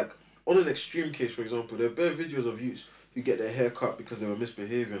saying that, like, on an extreme case, for example, there are bare videos of youths who get their hair cut because they were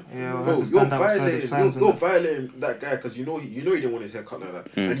misbehaving. Yeah, bro, you're violating that guy because you know he didn't want his hair cut like that,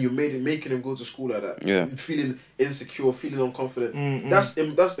 and you making him go to school like that. Yeah, feeling insecure, feeling unconfident.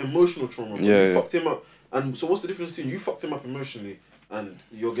 That's emotional trauma. Bro. Yeah, you fucked him up, and so what's the difference between you fucked him up emotionally and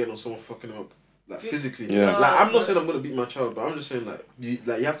you're getting on someone fucking him up? Like physically, like I'm not saying I'm gonna beat my child, but I'm just saying like you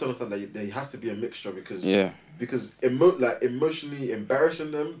have to understand that there has to be a mixture because emotionally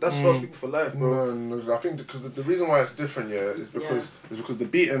embarrassing them that scarres people for life, bro. No, I think because the reason why it's different, is because the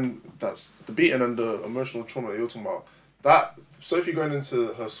beating and the emotional trauma that you're talking about, that Sophie going into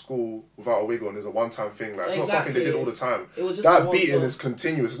her school without a wig on is a one-time thing. Like, it's not something they Exactly. did all the time. It was just that a beating once-off. is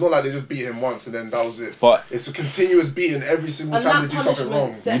continuous. It's not like they just beat him once and then that was it. But It's a continuous beating every single And time that they do something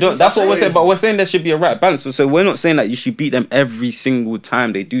punishment wrong. set you don't. That's what we're saying. crazy. But we're saying there should be a right balance. So we're not saying that you should beat them every single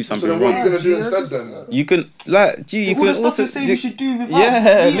time they do something So then what are wrong. you gonna do Yeah, instead just- then? You can like, you All can the stuff also you say we should do without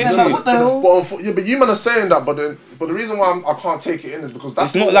Yeah, beating them, literally. like, what the hell? But you man are saying that, but the reason why I can't take it in is because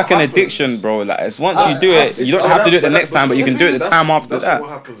that's It's not what like an happens. addiction, bro. Like it's once you do it, It's- you don't have to do it the next time, but you can do it the time after that's that. what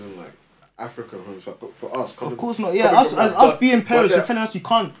happens in like African homes for us. Of course not. Yeah, us as us being parents, you're telling us you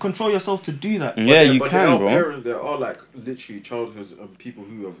can't control yourself to do that. Yeah, you but can, there are bro. Parents, there are like literally childhoods and people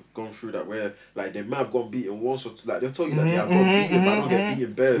who have gone through that where like they might have gone beaten once or two, like they'll tell you that they have got beaten, but I don't get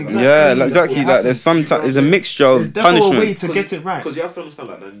beaten bears. Exactly. Yeah, That's exactly. what Like there's happens. there's a mixture There's of definitely a way punishment. to get it right. Because you have to understand,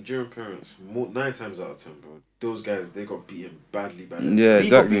 like Nigerian parents, 9 times out of 10, bro, those guys they got beaten badly. Yeah, We got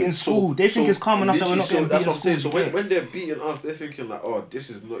exactly. beaten in school. They think it's calm enough that we're not getting that's beaten what I'm saying. in So school. when they're beating us, they're thinking like, oh, this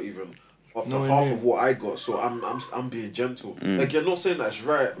is not even up to No, half yeah. of what I got. So I'm being gentle. Like you're not saying that's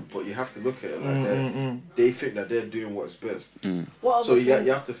right, but you have to look at it like they think that they're doing what's best. What other So you things,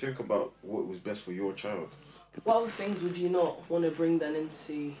 have to think about what was best for your child. what other things would you not want to bring then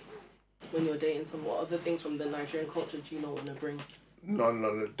into when you're dating someone? What other things from the Nigerian culture do you not want to bring? No.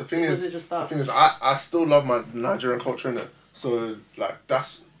 The thing Was is, it just that? the thing is, I still love my Nigerian culture innit. So like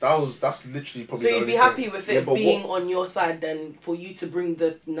that's literally probably. So the you'd be only happy thing. with Yeah, it but being on your side then for you to bring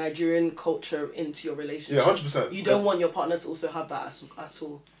the Nigerian culture into your relationship? Yeah, 100%. You don't want your partner to also have that at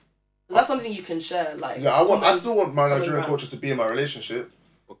all. Is that something you can share? Like Yeah, I still want my common Nigerian ground. culture to be in my relationship.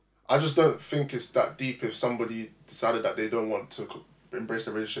 I just don't think it's that deep if somebody decided that they don't want to embrace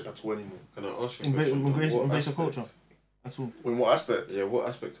the relationship at all anymore. Can I ask you a Embrace, question? embrace, What embrace the aspect- culture. That's all. In what aspect? Yeah, what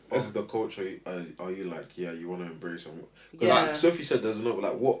aspect of the culture are you like? Yeah, you want to embrace them. Because Yeah. like Sophie said, there's no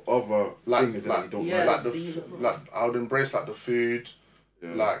like what other Like, things that you don't yeah. like. like I would embrace like the food,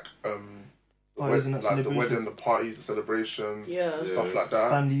 Yeah. like Parties and that like the celebrations. wedding, the parties, the celebrations, Yeah. stuff like that.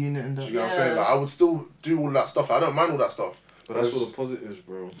 Family unit and Do that. you know what I'm Yeah. saying? Like I would still do all that stuff. I don't mind all that stuff. But that's all the positives,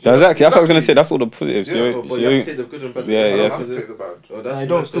 bro. Exactly. That's what I was gonna say. That's all the positives. Yeah, But you have to take the good and bad. Yeah, I yeah. don't have to take the bad. Oh, that's No, you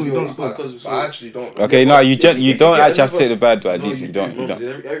don't still, you don't still. But I actually don't. Okay, no, you don't actually have to take the bad, but No, you don't. You don't.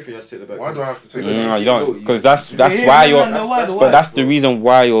 Everything has to take the back. Why do I have to take the No, bad? you don't, because that's Yeah, why no, you're. no, why, the But why? that's the reason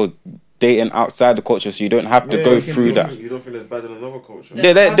why you're dating outside the culture, so you don't have to Yeah, go you can through do that. You don't think there's bad in another culture?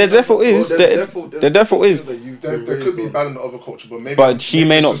 Yeah. There therefore is. There therefore is. There could be bad in the other culture, but maybe. But she maybe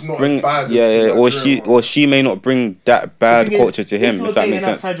may it's not just as bring, bad as the yeah, Nigerian one. or she may not bring that bad The thing is, culture to him, if that makes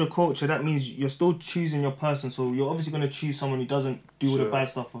sense. outside your culture, that means you're still choosing your person. So you're obviously going to choose someone who doesn't do all the Sure. bad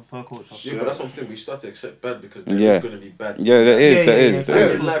stuff of her culture. Yeah, but that's what I'm saying. We start to accept bad because there Yeah. is going to be bad. Yeah, there is, Yeah, there yeah, is, yeah. there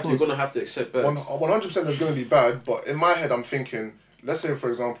And is. in life, you're going to have to accept bad. 100% there's going to be bad, but in my head I'm thinking, let's say for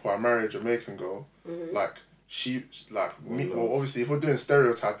example I marry a Jamaican girl, like she, like me, well obviously if we're doing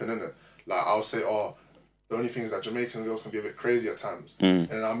stereotyping, innit, like I'll say, oh, the only thing is that Jamaican girls can be a bit crazy at times,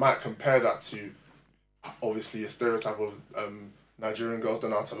 and I might compare that to obviously a stereotype of Nigerian girls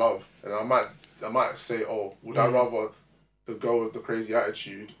don't know how to love, and I might say, oh, would I rather the girl with the crazy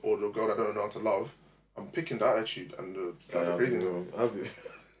attitude or the girl that don't know how to love? I'm picking the attitude and the craziness.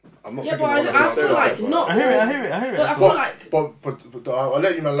 I'm not Yeah, picking but the one I that's feel like stereotype, not. I hear it. But I feel like But I'll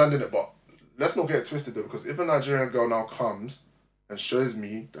let you man land in it, but let's not get it twisted though, because if a Nigerian girl now comes and shows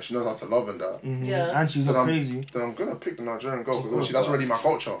me that she knows how to love and that, Yeah. And she's then not I'm, crazy. then I'm gonna pick the Nigerian girl because course, obviously that's already my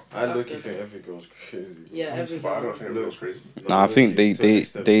culture. I That's look good. think every girl's crazy. yeah, every But I don't think every girl's crazy. No, I think to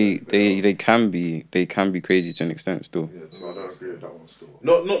an extent, they can be crazy to an extent still. Yeah, So I don't agree with that one still.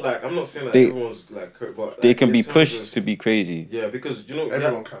 Not like I'm not saying that They- everyone's like, but They like, can in be terms pushed of- to be crazy. Yeah, because you know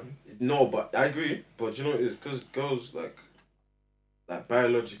Everyone can. No, but I agree. But you know, it's because girls like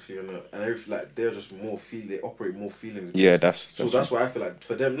biologically and everything, like they're just more they operate more feelings. Yeah, based. that's So that's why I feel like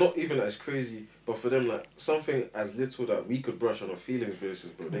for them, not even as crazy, but for them like something as little that we could brush on a feelings basis,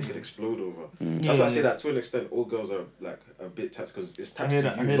 bro, they could explode over. That's why I say that to an extent, all girls are like a bit tapped because it's tapped to you.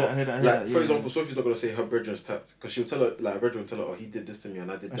 I hear that. Like for yeah. example, Sophie's not gonna say her brethren's tapped because she'll tell her like her brethren will tell her, oh, he did this to me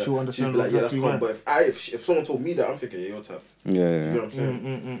and I did And that. she'll understand be like, yeah, that's exactly calm. why. But if someone told me that, I'm thinking, yeah, you're tapped. You know Yeah, what I'm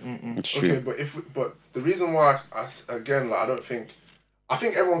saying? it's Okay, true. but the reason why again, like I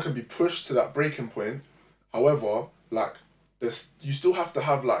think everyone can be pushed to that breaking point. However, like you still have to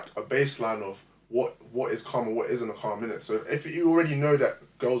have like a baseline of what is calm and what isn't a calm minute. So if you already know that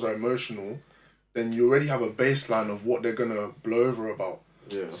girls are emotional, then you already have a baseline of what they're gonna blow over about.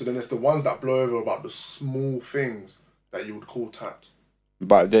 Yeah. So then it's the ones that blow over about the small things that you would call tapped.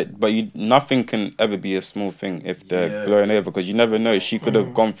 But nothing can ever be a small thing if they're blowing over, because you never know. She could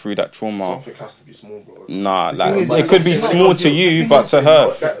have gone through that trauma. Something has to be small, bro. Nah, like is, it could be small to you, but to her,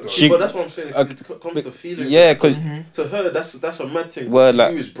 But that's what I'm saying. It comes to feelings. yeah, because to her, that's a mad thing. well, To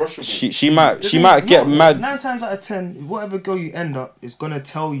like you, it's brushable. she might get mad. 9 times out of 10, whatever girl you end up is gonna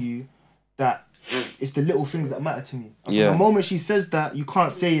tell you that it's the little things that matter to me. And Yeah. from the moment she says that, you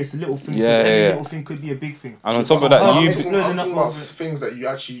can't say it's little things. Yeah, Any yeah. little thing could be a big thing. And on top of that, I'm you. talking about things that you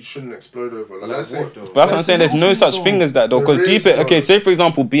actually shouldn't explode over. Like, let's say, But that's what I'm saying. There's no such thing as that though. Because There deep is, it. Okay, say for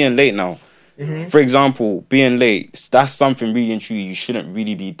example, being late now. For example, being late. That's something really and truly you shouldn't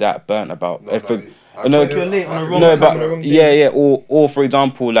really be that burnt about. No, If no, it- I no, get it. you're late on a wrong no, time, but on a wrong day. yeah, or for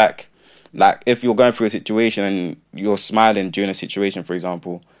example, like if you're going through a situation and you're smiling during a situation, for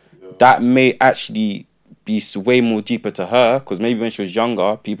example, that may actually be way more deeper to her, because maybe when she was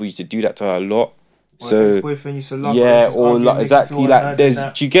younger, people used to do that to her a lot. So boyfriend used to love yeah, her, or like, exactly like there's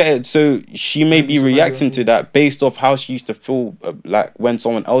do you get it? So she may be reacting to that based off how she used to feel like when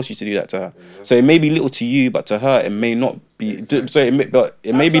someone else used to do that to her. So it may be little to you, but to her it may not be. So it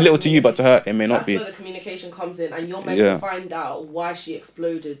may be little to you, but to her it may not be. That's where the communication comes in, and you're meant Yeah. to find out why she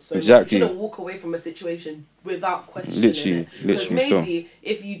exploded. So Exactly. you shouldn't walk away from a situation without questioning Literally, it. Because literally maybe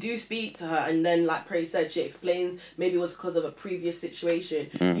if you do speak to her and then, like Prey said, she explains maybe it was because of a previous situation,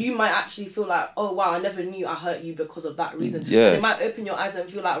 you might actually feel like, oh wow, I never knew I hurt you because of that reason. Yeah. And it might open your eyes and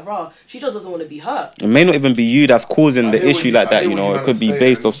feel like, rah, she just doesn't want to be hurt. It may not even be you that's causing I the hear what issue you- like I that. hear You what know, you it man could are be saying,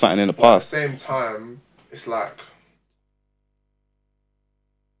 based off something in the but at the past. same time, it's like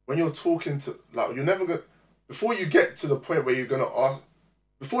when you're talking to, like, you're never gonna, before you get to the point where you're gonna ask,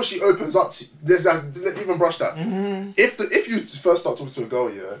 before she opens up to, there's like, didn't even brush that. If you first start talking to a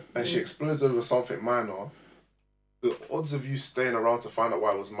girl, yeah, and she explodes over something minor, the odds of you staying around to find out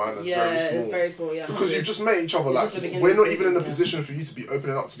why it was minor is Yeah, very small. it's very small, yeah. Because you just met each other, It's like, just the beginning we're not even in a stages, yeah. position for you to be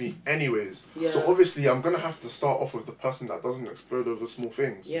opening up to me anyways. Yeah. So obviously I'm gonna have to start off with the person that doesn't explode over small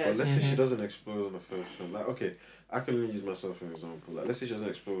things. Yeah. But let's say she doesn't explode on the first time. Like, okay, I can only use myself for an example. Like, let's say she doesn't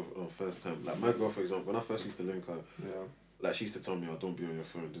explode on the first time. Like, my girl, for example, when I first used to link her, Yeah. like, she used to tell me, oh, don't be on your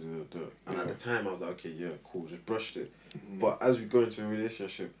phone, And at the time, I was like, okay, yeah, cool, just brushed it. But as we go into a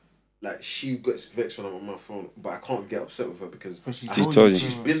relationship, like, she gets vexed when I'm on my phone, but I can't get upset with her because She told you.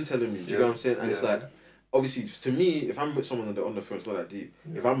 she's been telling me, do you know what I'm saying? And it's Yeah. like, obviously, to me, if I'm with someone and they're on the phone, it's not that deep.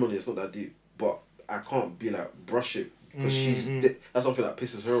 If I'm on it, it's not that deep. But I can't be like, brush it, because that's something that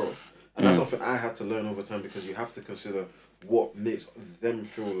pisses her off. And that's something I had to learn over time, because you have to consider what makes them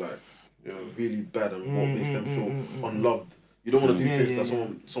feel like really bad and what makes them feel unloved. You don't want to do things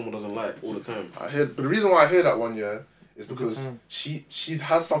that someone doesn't like all the time. But the reason why I hear that one, is because she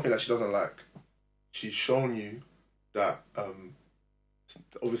has something that she doesn't like. She's shown you that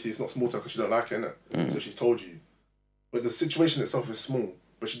obviously it's not small talk because she don't like it, innit? So she's told you. But the situation itself is small.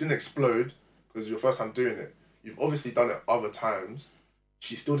 But she didn't explode because it's your first time doing it. You've obviously done it other times.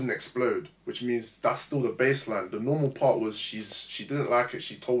 She still didn't explode, which means that's still the baseline. The normal part was she didn't like it,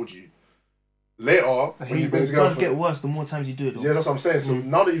 she told you. Later, when you've been it together does get worse the more times you do it though. yeah, that's what I'm saying. So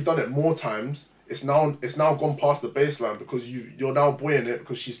now that you've done it more times, it's now gone past the baseline because you're now buoying it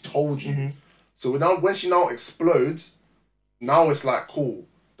because she's told you. So now when she now explodes, now it's like cool.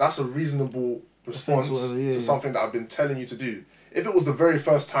 That's a reasonable response to something that I've been telling you to do. If it was the very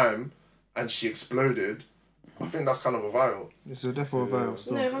first time and she exploded, I think that's kind of a vial. It's a definitely a vibe.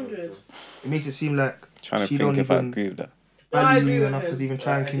 So No, 100. it makes it seem like Trying to she think don't if I even agree with that. No, I value agree you with enough him. to even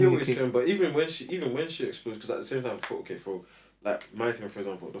try and I hear what you're communicate. saying, but even when she explodes, because at the same time, for like my thing, for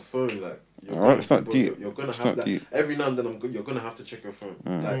example, the phone, like Alright, it's not deep. You're gonna It's have not that deep. every now and then. You're gonna have to check your phone,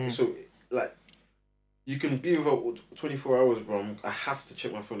 like so, like you can be with her 24 hours, bro. I have to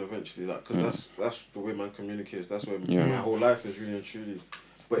check my phone eventually, like because that's the way man communicates. That's where my whole life is really and truly.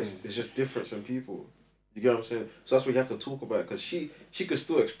 But it's just difference in people. You get what I'm saying? So that's what you have to talk about, because she could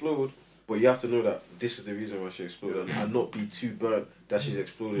still explode, but you have to know that this is the reason why she exploded, and not be too burnt that she's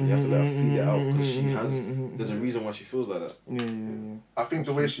exploded. You have to let her feel it out, because there's a reason why she feels like that. I think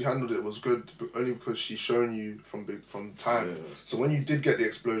the way she handled it was good, but only because she's shown you from time. Yeah. So when you did get the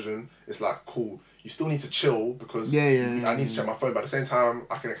explosion, it's like cool. You still need to chill because I need to check my phone. But at the same time,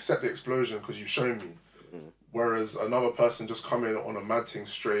 I can accept the explosion because you've shown me. Whereas another person just coming on a mad thing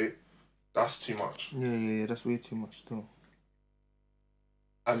straight, that's too much. Yeah, that's way too much still.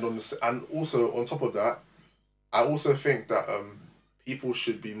 And also on top of that, I also think that people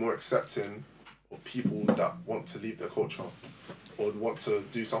should be more accepting of people that want to leave their culture or want to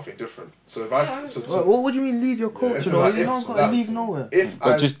do something different. So if What do you mean leave your culture? so though? like You if- don't gotta like, leave nowhere.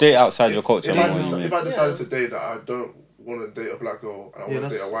 But just date outside your culture. If more, I you know what I mean? decided today that I don't want to date a black girl and I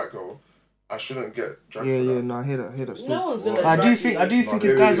want to date a white girl, I shouldn't get dragged Yeah, for yeah, that. no, I hear that still. No one's gonna. I do drag think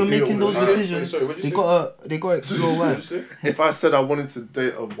you. if guys are they do making all those the time. decisions, Sorry, what'd you they say? gotta explore why. If I said I wanted to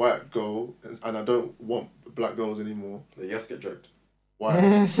date a white girl and I don't want black girls anymore, You have to get dragged. why?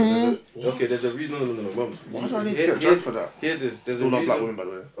 Okay, there's a reason. No, Mum. Why do I need to get dragged for that? Hear this. There's Still a love reason. black women, by the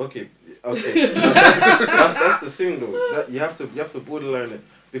way. Okay. That's the thing though. That you have to borderline it,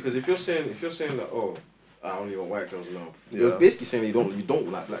 because if you're saying that, oh, I only want white girls now, you're Yeah. basically saying you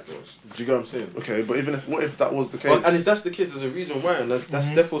don't like black girls. Do you get what I'm saying? Okay, but what if that was the case? Well, and if that's the case, there's a reason why, and that's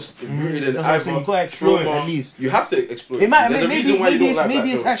definitely rooted in That's what I'm saying, you gotta explore it trauma. at least. You have to explore It might, There's a maybe reason why you don't it's like black maybe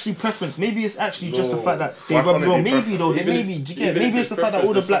it's girls. actually preference. Maybe it's actually just the No. fact that they Why rub can't it wrong. be Maybe though, preference? maybe do you get? Even Maybe if it's the it's fact that all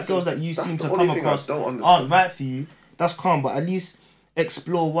the preference, black there's girls that you That's seem the to only come thing I across don't understand. aren't right for you. That's calm, but at least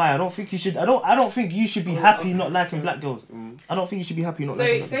explore why. I don't think you should. I don't think you should be happy not liking black girls. I don't think you should be happy not So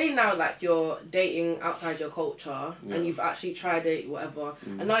liking. Black say now like you're dating outside your culture and you've actually tried it, whatever,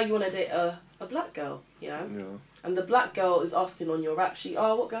 and now you want to date a black girl, yeah? Yeah. And the black girl is asking on your rap sheet,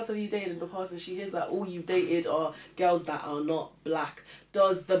 oh, what girls have you dated in the past? And she hears that all you've dated are girls that are not black.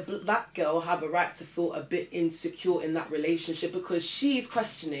 Does the black girl have a right to feel a bit insecure in that relationship because she's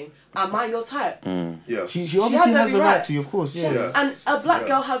questioning, am I your type? Yeah. She obviously has every the right right. to, of course. Yeah. Yeah. And a black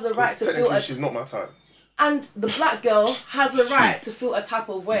girl has a right to feel Technically, a she's not my type. and the black girl has a right to feel a type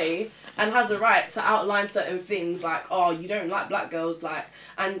of way and has a right to outline certain things like, oh, you don't like black girls, like,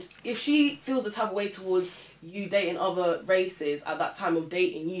 and if she feels a type of way towards you dating other races at that time of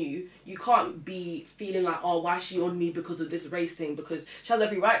dating you can't be feeling like, oh, why is she on me because of this race thing, because she has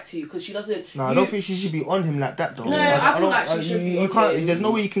every right to, because she doesn't. No, I don't think she should be on him like that though. No, I feel don't- like she should be You on can't. him. There's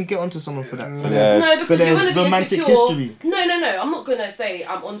no way you can get onto someone for that. No, because For their you're gonna be romantic insecure. history. No. I'm not gonna say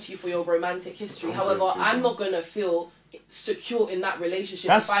I'm onto you for your romantic history. However, I'm not gonna feel secure in that relationship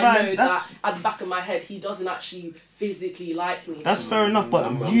That's if I fine. know That's- that at the back of my head he doesn't actually physically like me. That's fair enough, but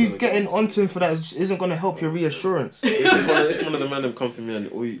I'm you gonna getting get onto him for that isn't going to help your reassurance. If one of the men them come to me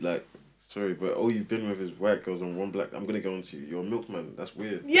and all you like, sorry, but all you've been with is white girls and one black, I'm gonna go on to you. You're a milkman. That's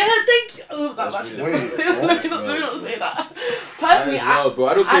weird. Yeah, thank you. Oh, that's That's actually weird. let me not say that. Personally, bro.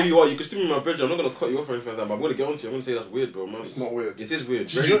 I don't care who you are. You can still be my bedroom. I'm not gonna cut you off or anything like that. But I'm gonna get on to you. I'm gonna say that's weird, bro. Man, It's not weird. It is weird.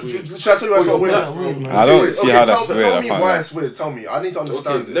 Should Very weird. I tell you why it's not weird? black, Weird, man. I don't Wait, see how that's tell, weird. Tell I me find why that. it's weird. Tell me. I need to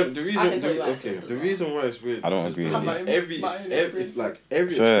understand Okay, it. the I reason, can tell you why it's weird. the reason why it's weird. I don't agree with is you.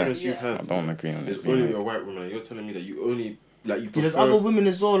 every Sir, experience you've I had don't agree on is this. only being a white woman, and you're telling me that you only like you There's prefer. other women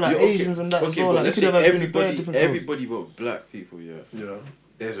as well, like Yeah, okay, Asians and that as okay, well. but Like, it let's could have say been bare different girls. everybody but black people, yeah. Yeah.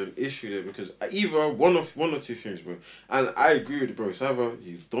 There's an issue there because either one or two things, bro. And I agree with you, bro. It's either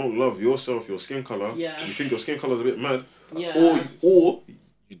you don't love yourself, your skin color. Yeah. You think your skin color is a bit mad. Yeah. Or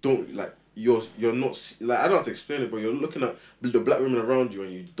you don't like you're not like I don't have to explain it, but you're looking at the black women around you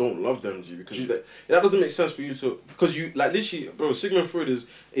and you don't love them, G, because that doesn't make sense for you to because you like literally, bro. Sigmund Freud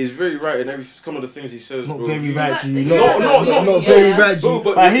is very right in every some of the things he says. Not bro. very You- right, G. Yeah. Not Yeah. very right, G. Bro,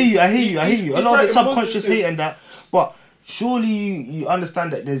 but I hear you. A he's lot of right it's in most subconscious instances. hate and that, but surely you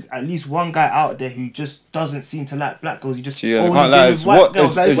understand that there's at least one guy out there who just doesn't seem to like black girls. You just Yeah, I only can't deal lie. with It's white what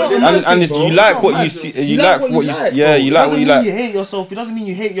girls. Like, it's not and romantic, it's bro. you It's like not what you romantic. see. You like what you like, yeah. bro. You It like what doesn't you mean like. you hate yourself. It doesn't mean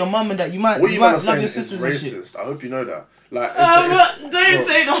you hate your mum and that. You might What you you might man are love your saying is sisters and shit. racist. I hope you know that. Like, Don't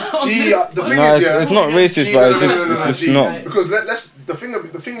say that. Gee, the thing No, is, yeah, it's not racist, Gee, but it's no, just Gee, not. because let's the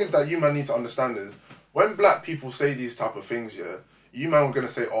thing is that you man need to understand is when black people say these type of things, yeah, you man are gonna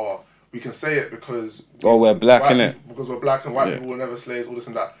say, oh, we can say it because We're black, white innit? people- because we're black and white Yeah. people will never slaves, all this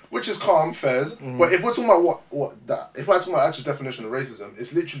and that, which is calm, fairs. But if we're talking about if we're talking about actual definition of racism,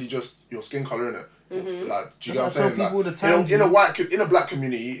 it's literally just your skin color, innit? Like, do you know what I'm That's what I tell saying? people all the Like, time, in a black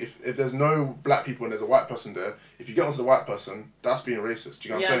community, if there's no black people and there's a white person there, if you get onto the white person, that's being racist. Do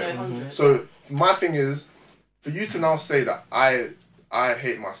you know what I'm Yeah, saying? no, 100. So my thing is, for you to now say that I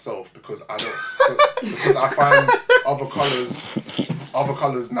hate myself because I don't because I find other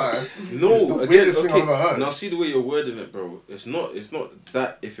colours nice. No, it's the again, weirdest thing okay. I've ever heard. Now see the way you're wording it, bro. It's not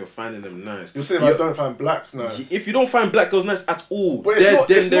that if you're finding them nice. You're saying I don't find black nice. If you don't find black girls nice at all, But it's not-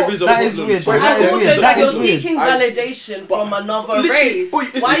 then it's there not- is a that problem. is weird, But it's And not- also, it's that not- you're weird. seeking validation from another literally- race. but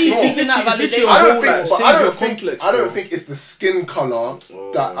it's Why are you literally- seeking that it's literally validation? I don't Like, think, but save I your don't think, complex, I don't bro. think it's the skin color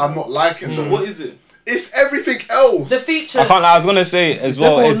that I'm not liking. So what is it? It's everything else. The features. I can't lie, I was gonna say as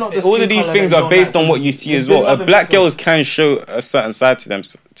well. definitely It's, not the all skin of these colour things that you are don't based like. on what you see It's as well. been loving Black people. girls can show a certain side to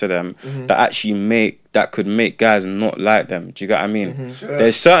them that actually could make guys not like them. Do you get what I mean? Yeah.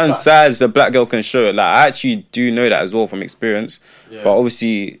 There's certain sides the black girl can show. Like I actually do know that as well from experience. Yeah. But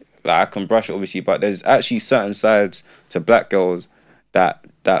obviously, like I can brush it obviously. But there's actually certain sides to black girls that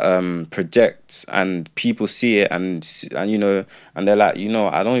project and people see it and you know, and they're like, you know,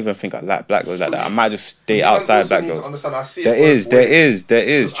 I don't even think I like black girls like that. I might just date outside black girls. There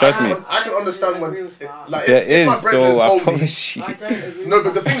is. Trust me. I can understand when, like, there if my is brethren though. I told me, promise you. I don't agree. no,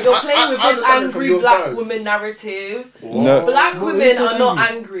 but the thing is, You're playing with this understand it from angry your black sides. woman narrative. No. Black women are not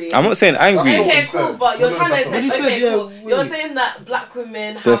angry. I'm not saying angry. That's Okay, what cool, said. but you're No, trying that's to not say, what okay, you said, cool. yeah, You're saying that black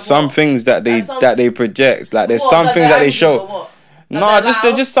women have There's some things that they project, like there's some things that they show. No, there's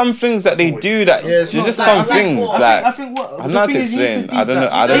just some things that they do that. There's just some things like I think what I'm not the thing is, you need to explaining. deep I don't know.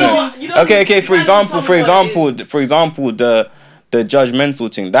 that. I don't know. Okay. For example, the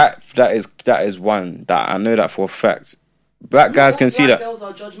judgmental thing. That is one that I know that for a fact. Black guys can see that. Girls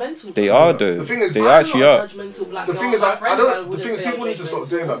are judgmental. They are though. The thing is, they actually are. The thing is, I don't. The thing is, people need to stop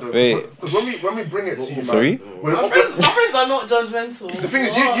doing that though. Wait. Because when we bring it to you, man. Sorry? My friends are not judgmental. The thing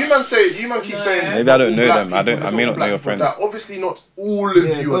is, you man keep saying. Maybe I don't know them. Black I may not know your people, friends. that obviously not all of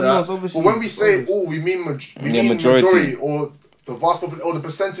you are that. But when we say all, we mean majority or the vast population or the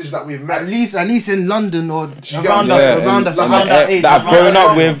percentage that we've met. At least in London or around that age. That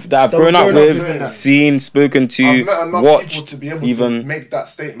I've grown up with, seen, spoken to, I've met enough watched, people to be able even to make that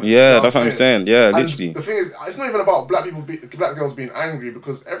statement. Yeah, that's what I'm saying. Yeah, And literally. the thing is, it's not even about black girls being angry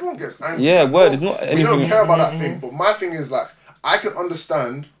because everyone gets angry. Yeah, Like, word. It's not we anything. don't care about that thing. But my thing is like, I can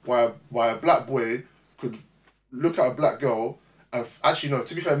understand why a black boy could look at a black girl and actually no.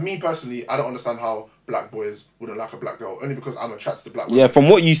 To be fair, me personally, I don't understand how black boys wouldn't like a black girl only because I'm attracted to black women. Yeah, from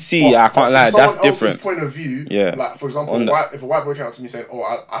what you see, I can't lie. That's different. Point of view. Yeah. Like for example, if a white boy came out to me saying, "Oh,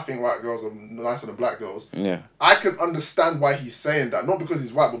 I think white girls are nicer than black girls," yeah, I can understand why he's saying that. Not because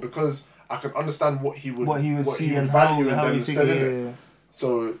he's white, but because I can understand what he would see and value how in them he instead of it.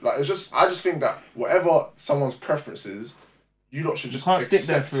 So like, I just think that whatever someone's preference is, you lot should just can't stick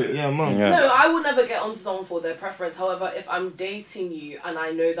there accept for it. Yeah, man. Yeah. No, I would never get onto someone for their preference. However, if I'm dating you and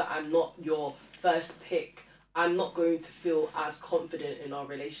I know that I'm not your first pick, I'm not going to feel as confident in our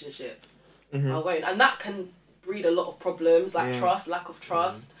relationship. I won't. And that can breed a lot of problems, like trust, lack of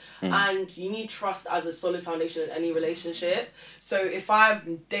trust. And you need trust as a solid foundation in any relationship. So if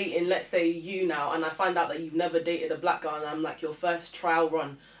I'm dating, let's say you now, and I find out that you've never dated a black girl and I'm like your first trial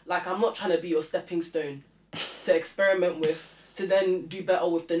run, like I'm not trying to be your stepping stone to experiment with, to then do better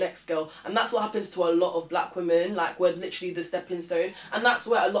with the next girl. And that's what happens to a lot of black women, like we're literally the stepping stone. And that's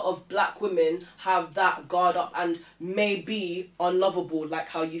where a lot of black women have that guard up and may be unlovable, like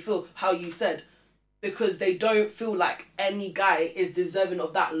how you feel, how you said. Because they don't feel like any guy is deserving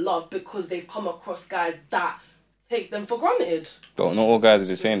of that love because they've come across guys that take them for granted. But not all guys are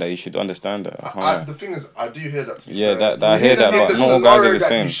the same. That you should understand that. The thing is, I do hear that. Yeah, that I hear that, but not all guys are the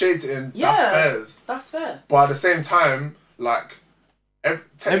same. You shaped it in, Yeah, that's fair. But at the same time, like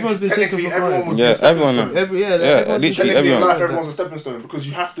everyone's been taken for granted. Yeah, everyone. Literally everyone. life, everyone's a stepping stone because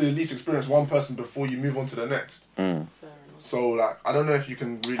you have to at least experience one person before you move on to the next. So like, I don't know if you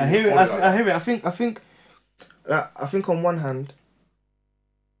can really. I hear it. I hear it. I think on one hand,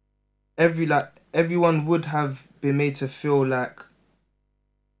 everyone would have been made to feel like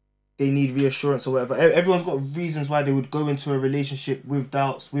they need reassurance or whatever. Everyone's got reasons why they would go into a relationship with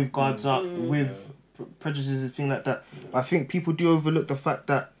doubts, with guards up, with prejudices and things like that. But I think people do overlook the fact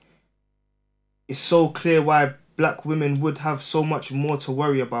that it's so clear why black women would have so much more to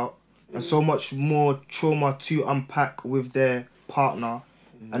worry about and so much more trauma to unpack with their partner.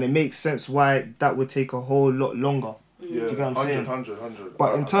 And it makes sense why that would take a whole lot longer. Yeah, do you get what I'm saying? 100.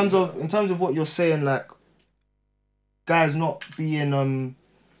 But in terms of what you're saying, like guys not being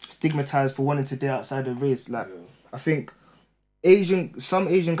stigmatized for wanting to date outside the race, like I think some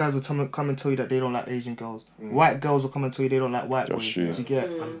Asian guys will come and tell you that they don't like Asian girls. White girls will come and tell you they don't like white boys. True. Do you get?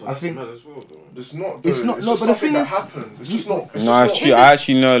 I think it's not. It's not. No, but the thing that is, happens. It's just not. No, it's true. I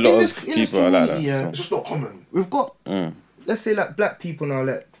actually know a lot of people are like that. Yeah, it's just not common. We've got. Let's say like black people now.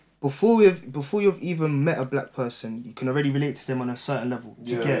 Like before you've even met a black person, you can already relate to them on a certain level.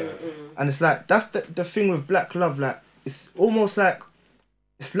 Do you get? And it's like that's the thing with black love. Like it's almost like.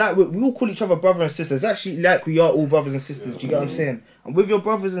 It's like we all call each other brother and sisters. It's actually like we are all brothers and sisters. Do you get what I'm saying? And with your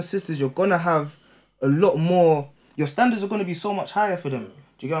brothers and sisters, you're going to have a lot more... Your standards are going to be so much higher for them.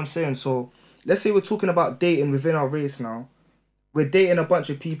 Do you get what I'm saying? So, let's say we're talking about dating within our race now. We're dating a bunch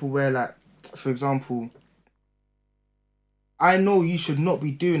of people where, like, for example, I know you should not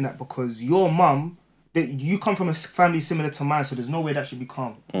be doing that because your mum... You come from a family similar to mine, so there's no way that should be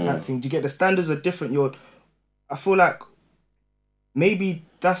calm. Type thing. Do you get? The standards are different. I feel like maybe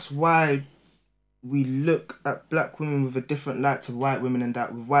that's why we look at black women with a different light to white women, and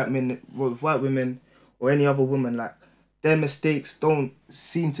that with white women or any other woman, like their mistakes don't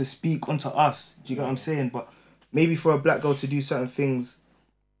seem to speak onto us. Do you get what I'm saying? But maybe for a black girl to do certain things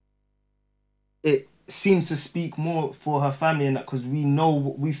it seems to speak more for her family and that because we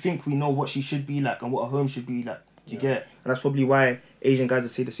think we know what she should be like and what a home should be like. Do you get? And that's probably why Asian guys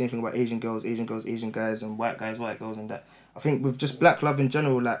would say the same thing about Asian girls, Asian guys, and white guys, white girls, and that. I think with just black love in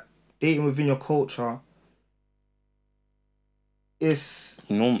general, like dating within your culture, it's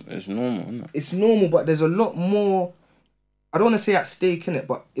normal, isn't it? It's normal, but there's a lot more. I don't want to say at stake in it,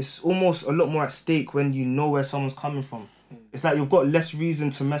 but it's almost a lot more at stake when you know where someone's coming from. It's like you've got less reason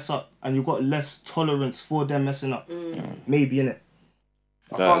to mess up, and you've got less tolerance for them messing up. Maybe innit.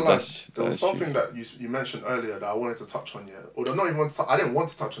 I can't lie. There was something that you mentioned earlier that I wanted to touch on. Yeah, although not even I didn't want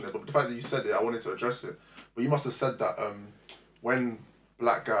to touch on it, but the fact that you said it, I wanted to address it. But you must have said that when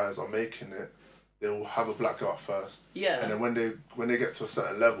black guys are making it, they will have a black girl first. Yeah. And then when they get to a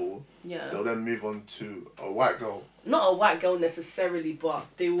certain level, they'll then move on to a white girl. Not a white girl necessarily, but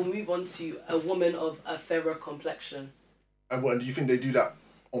they will move on to a woman of a fairer complexion. And do you think they do that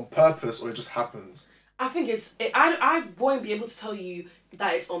on purpose or it just happens? I think I won't be able to tell you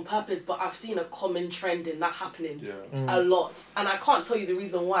that it's on purpose, but I've seen a common trend in that happening a lot. And I can't tell you the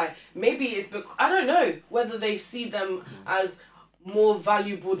reason why. Maybe it's because, I don't know, whether they see them as more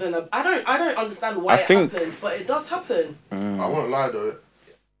valuable than I don't understand why it happens, but it does happen. I won't lie though.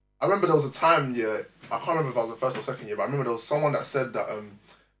 I remember there was a time, I can't remember if I was the first or second year, but I remember there was someone that said that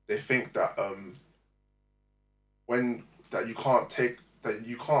they think that you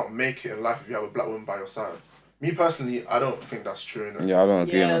can't make it in life if you have a black woman by your side. Me personally, I don't think that's true. Innit? Yeah, I don't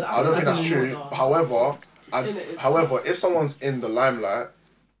agree. I don't think that's true. However, if someone's in the limelight,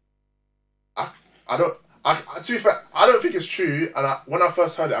 to be fair, I don't think it's true. And when I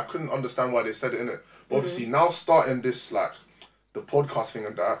first heard it, I couldn't understand why they said it in it. But obviously, now starting this like the podcast thing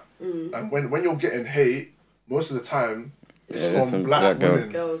and that, and when you're getting hate, most of the time. It's from black women.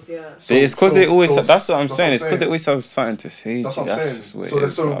 Girls, So, it's because they always. That's what I'm saying. It's because they always have something to say. That's what I'm saying.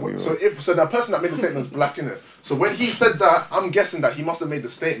 So that person that made the statement is black, innit? So when he said that, I'm guessing that he must have made the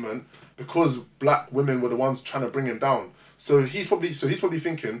statement because black women were the ones trying to bring him down. So he's probably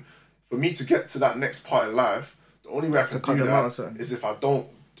thinking, for me to get to that next part in life, the only way I can do that is if I don't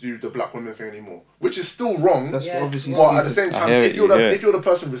do the black women thing anymore, which is still wrong. That's obviously. But at the same time, if you're the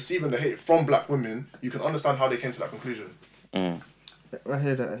person receiving the hate from black women, you can understand how they came to that conclusion. I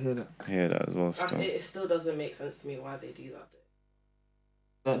hear that. I hear that as well. Still. It still doesn't make sense to me why they do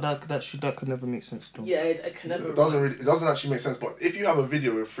that. That could never make sense to me. Yeah, it can never. It doesn't actually make sense. But if you have a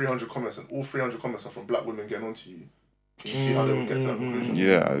video with 300 comments and all 300 comments are from black women getting onto you, can you see how they would get to that conclusion?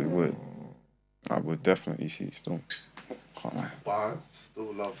 Yeah, I would definitely see still. Can't lie. But I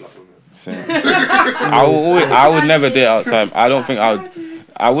still love black women. Same. I would never date outside. I don't think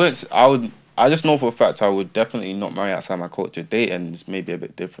I would. I just know for a fact I would definitely not marry outside my culture. Dating is maybe a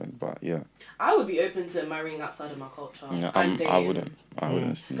bit different, but yeah. I would be open to marrying outside of my culture. Yeah, I wouldn't.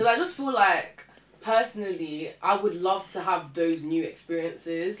 Because I just feel like, personally, I would love to have those new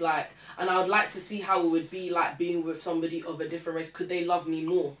experiences. Like, and I would like to see how it would be like being with somebody of a different race. Could they love me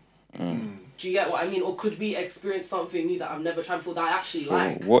more? Do you get what I mean? Or could we experience something new that I've never tried before that I actually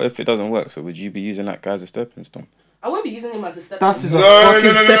like? What if it doesn't work? So would you be using that guy as a stepping stone? I won't be using him as a stepping stone. That is a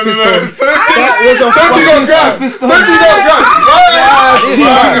fucking stepping stone. That was a fucking stepping stone.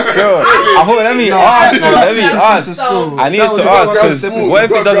 Let me ask. I need to ask because what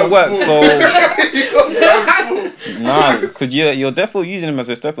if it doesn't work? So because you're definitely using him as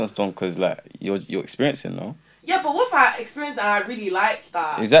a stepping stone because like you're experiencing, no? Yeah, but what if I experience that and I really like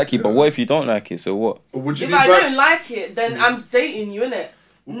that? Exactly, but what if you don't like it? So what? If I don't like it, then I'm dating you, innit?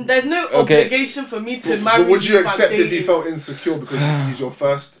 There's no obligation for me to marry you. Would you accept if you felt insecure because he's your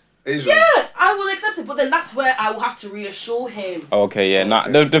first Asian? Yeah, I will accept it, but then that's where I will have to reassure him. Okay, yeah. Nah,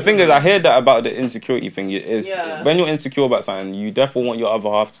 the thing is, I hear that about the insecurity thing. When you're insecure about something, you definitely want your other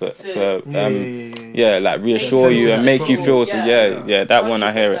half to like reassure you and make you feel. So that 100%. One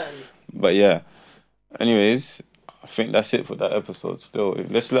I hear it. But yeah. Anyways, I think that's it for that episode still.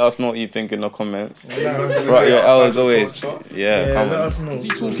 Just let us know what you think in the comments. Right, your L as always. Come let us know. Is he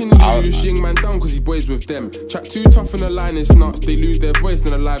talking English? Young man down because he boys with them. Chat too tough on the line, it's nuts. They lose their voice,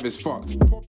 then the live is fucked.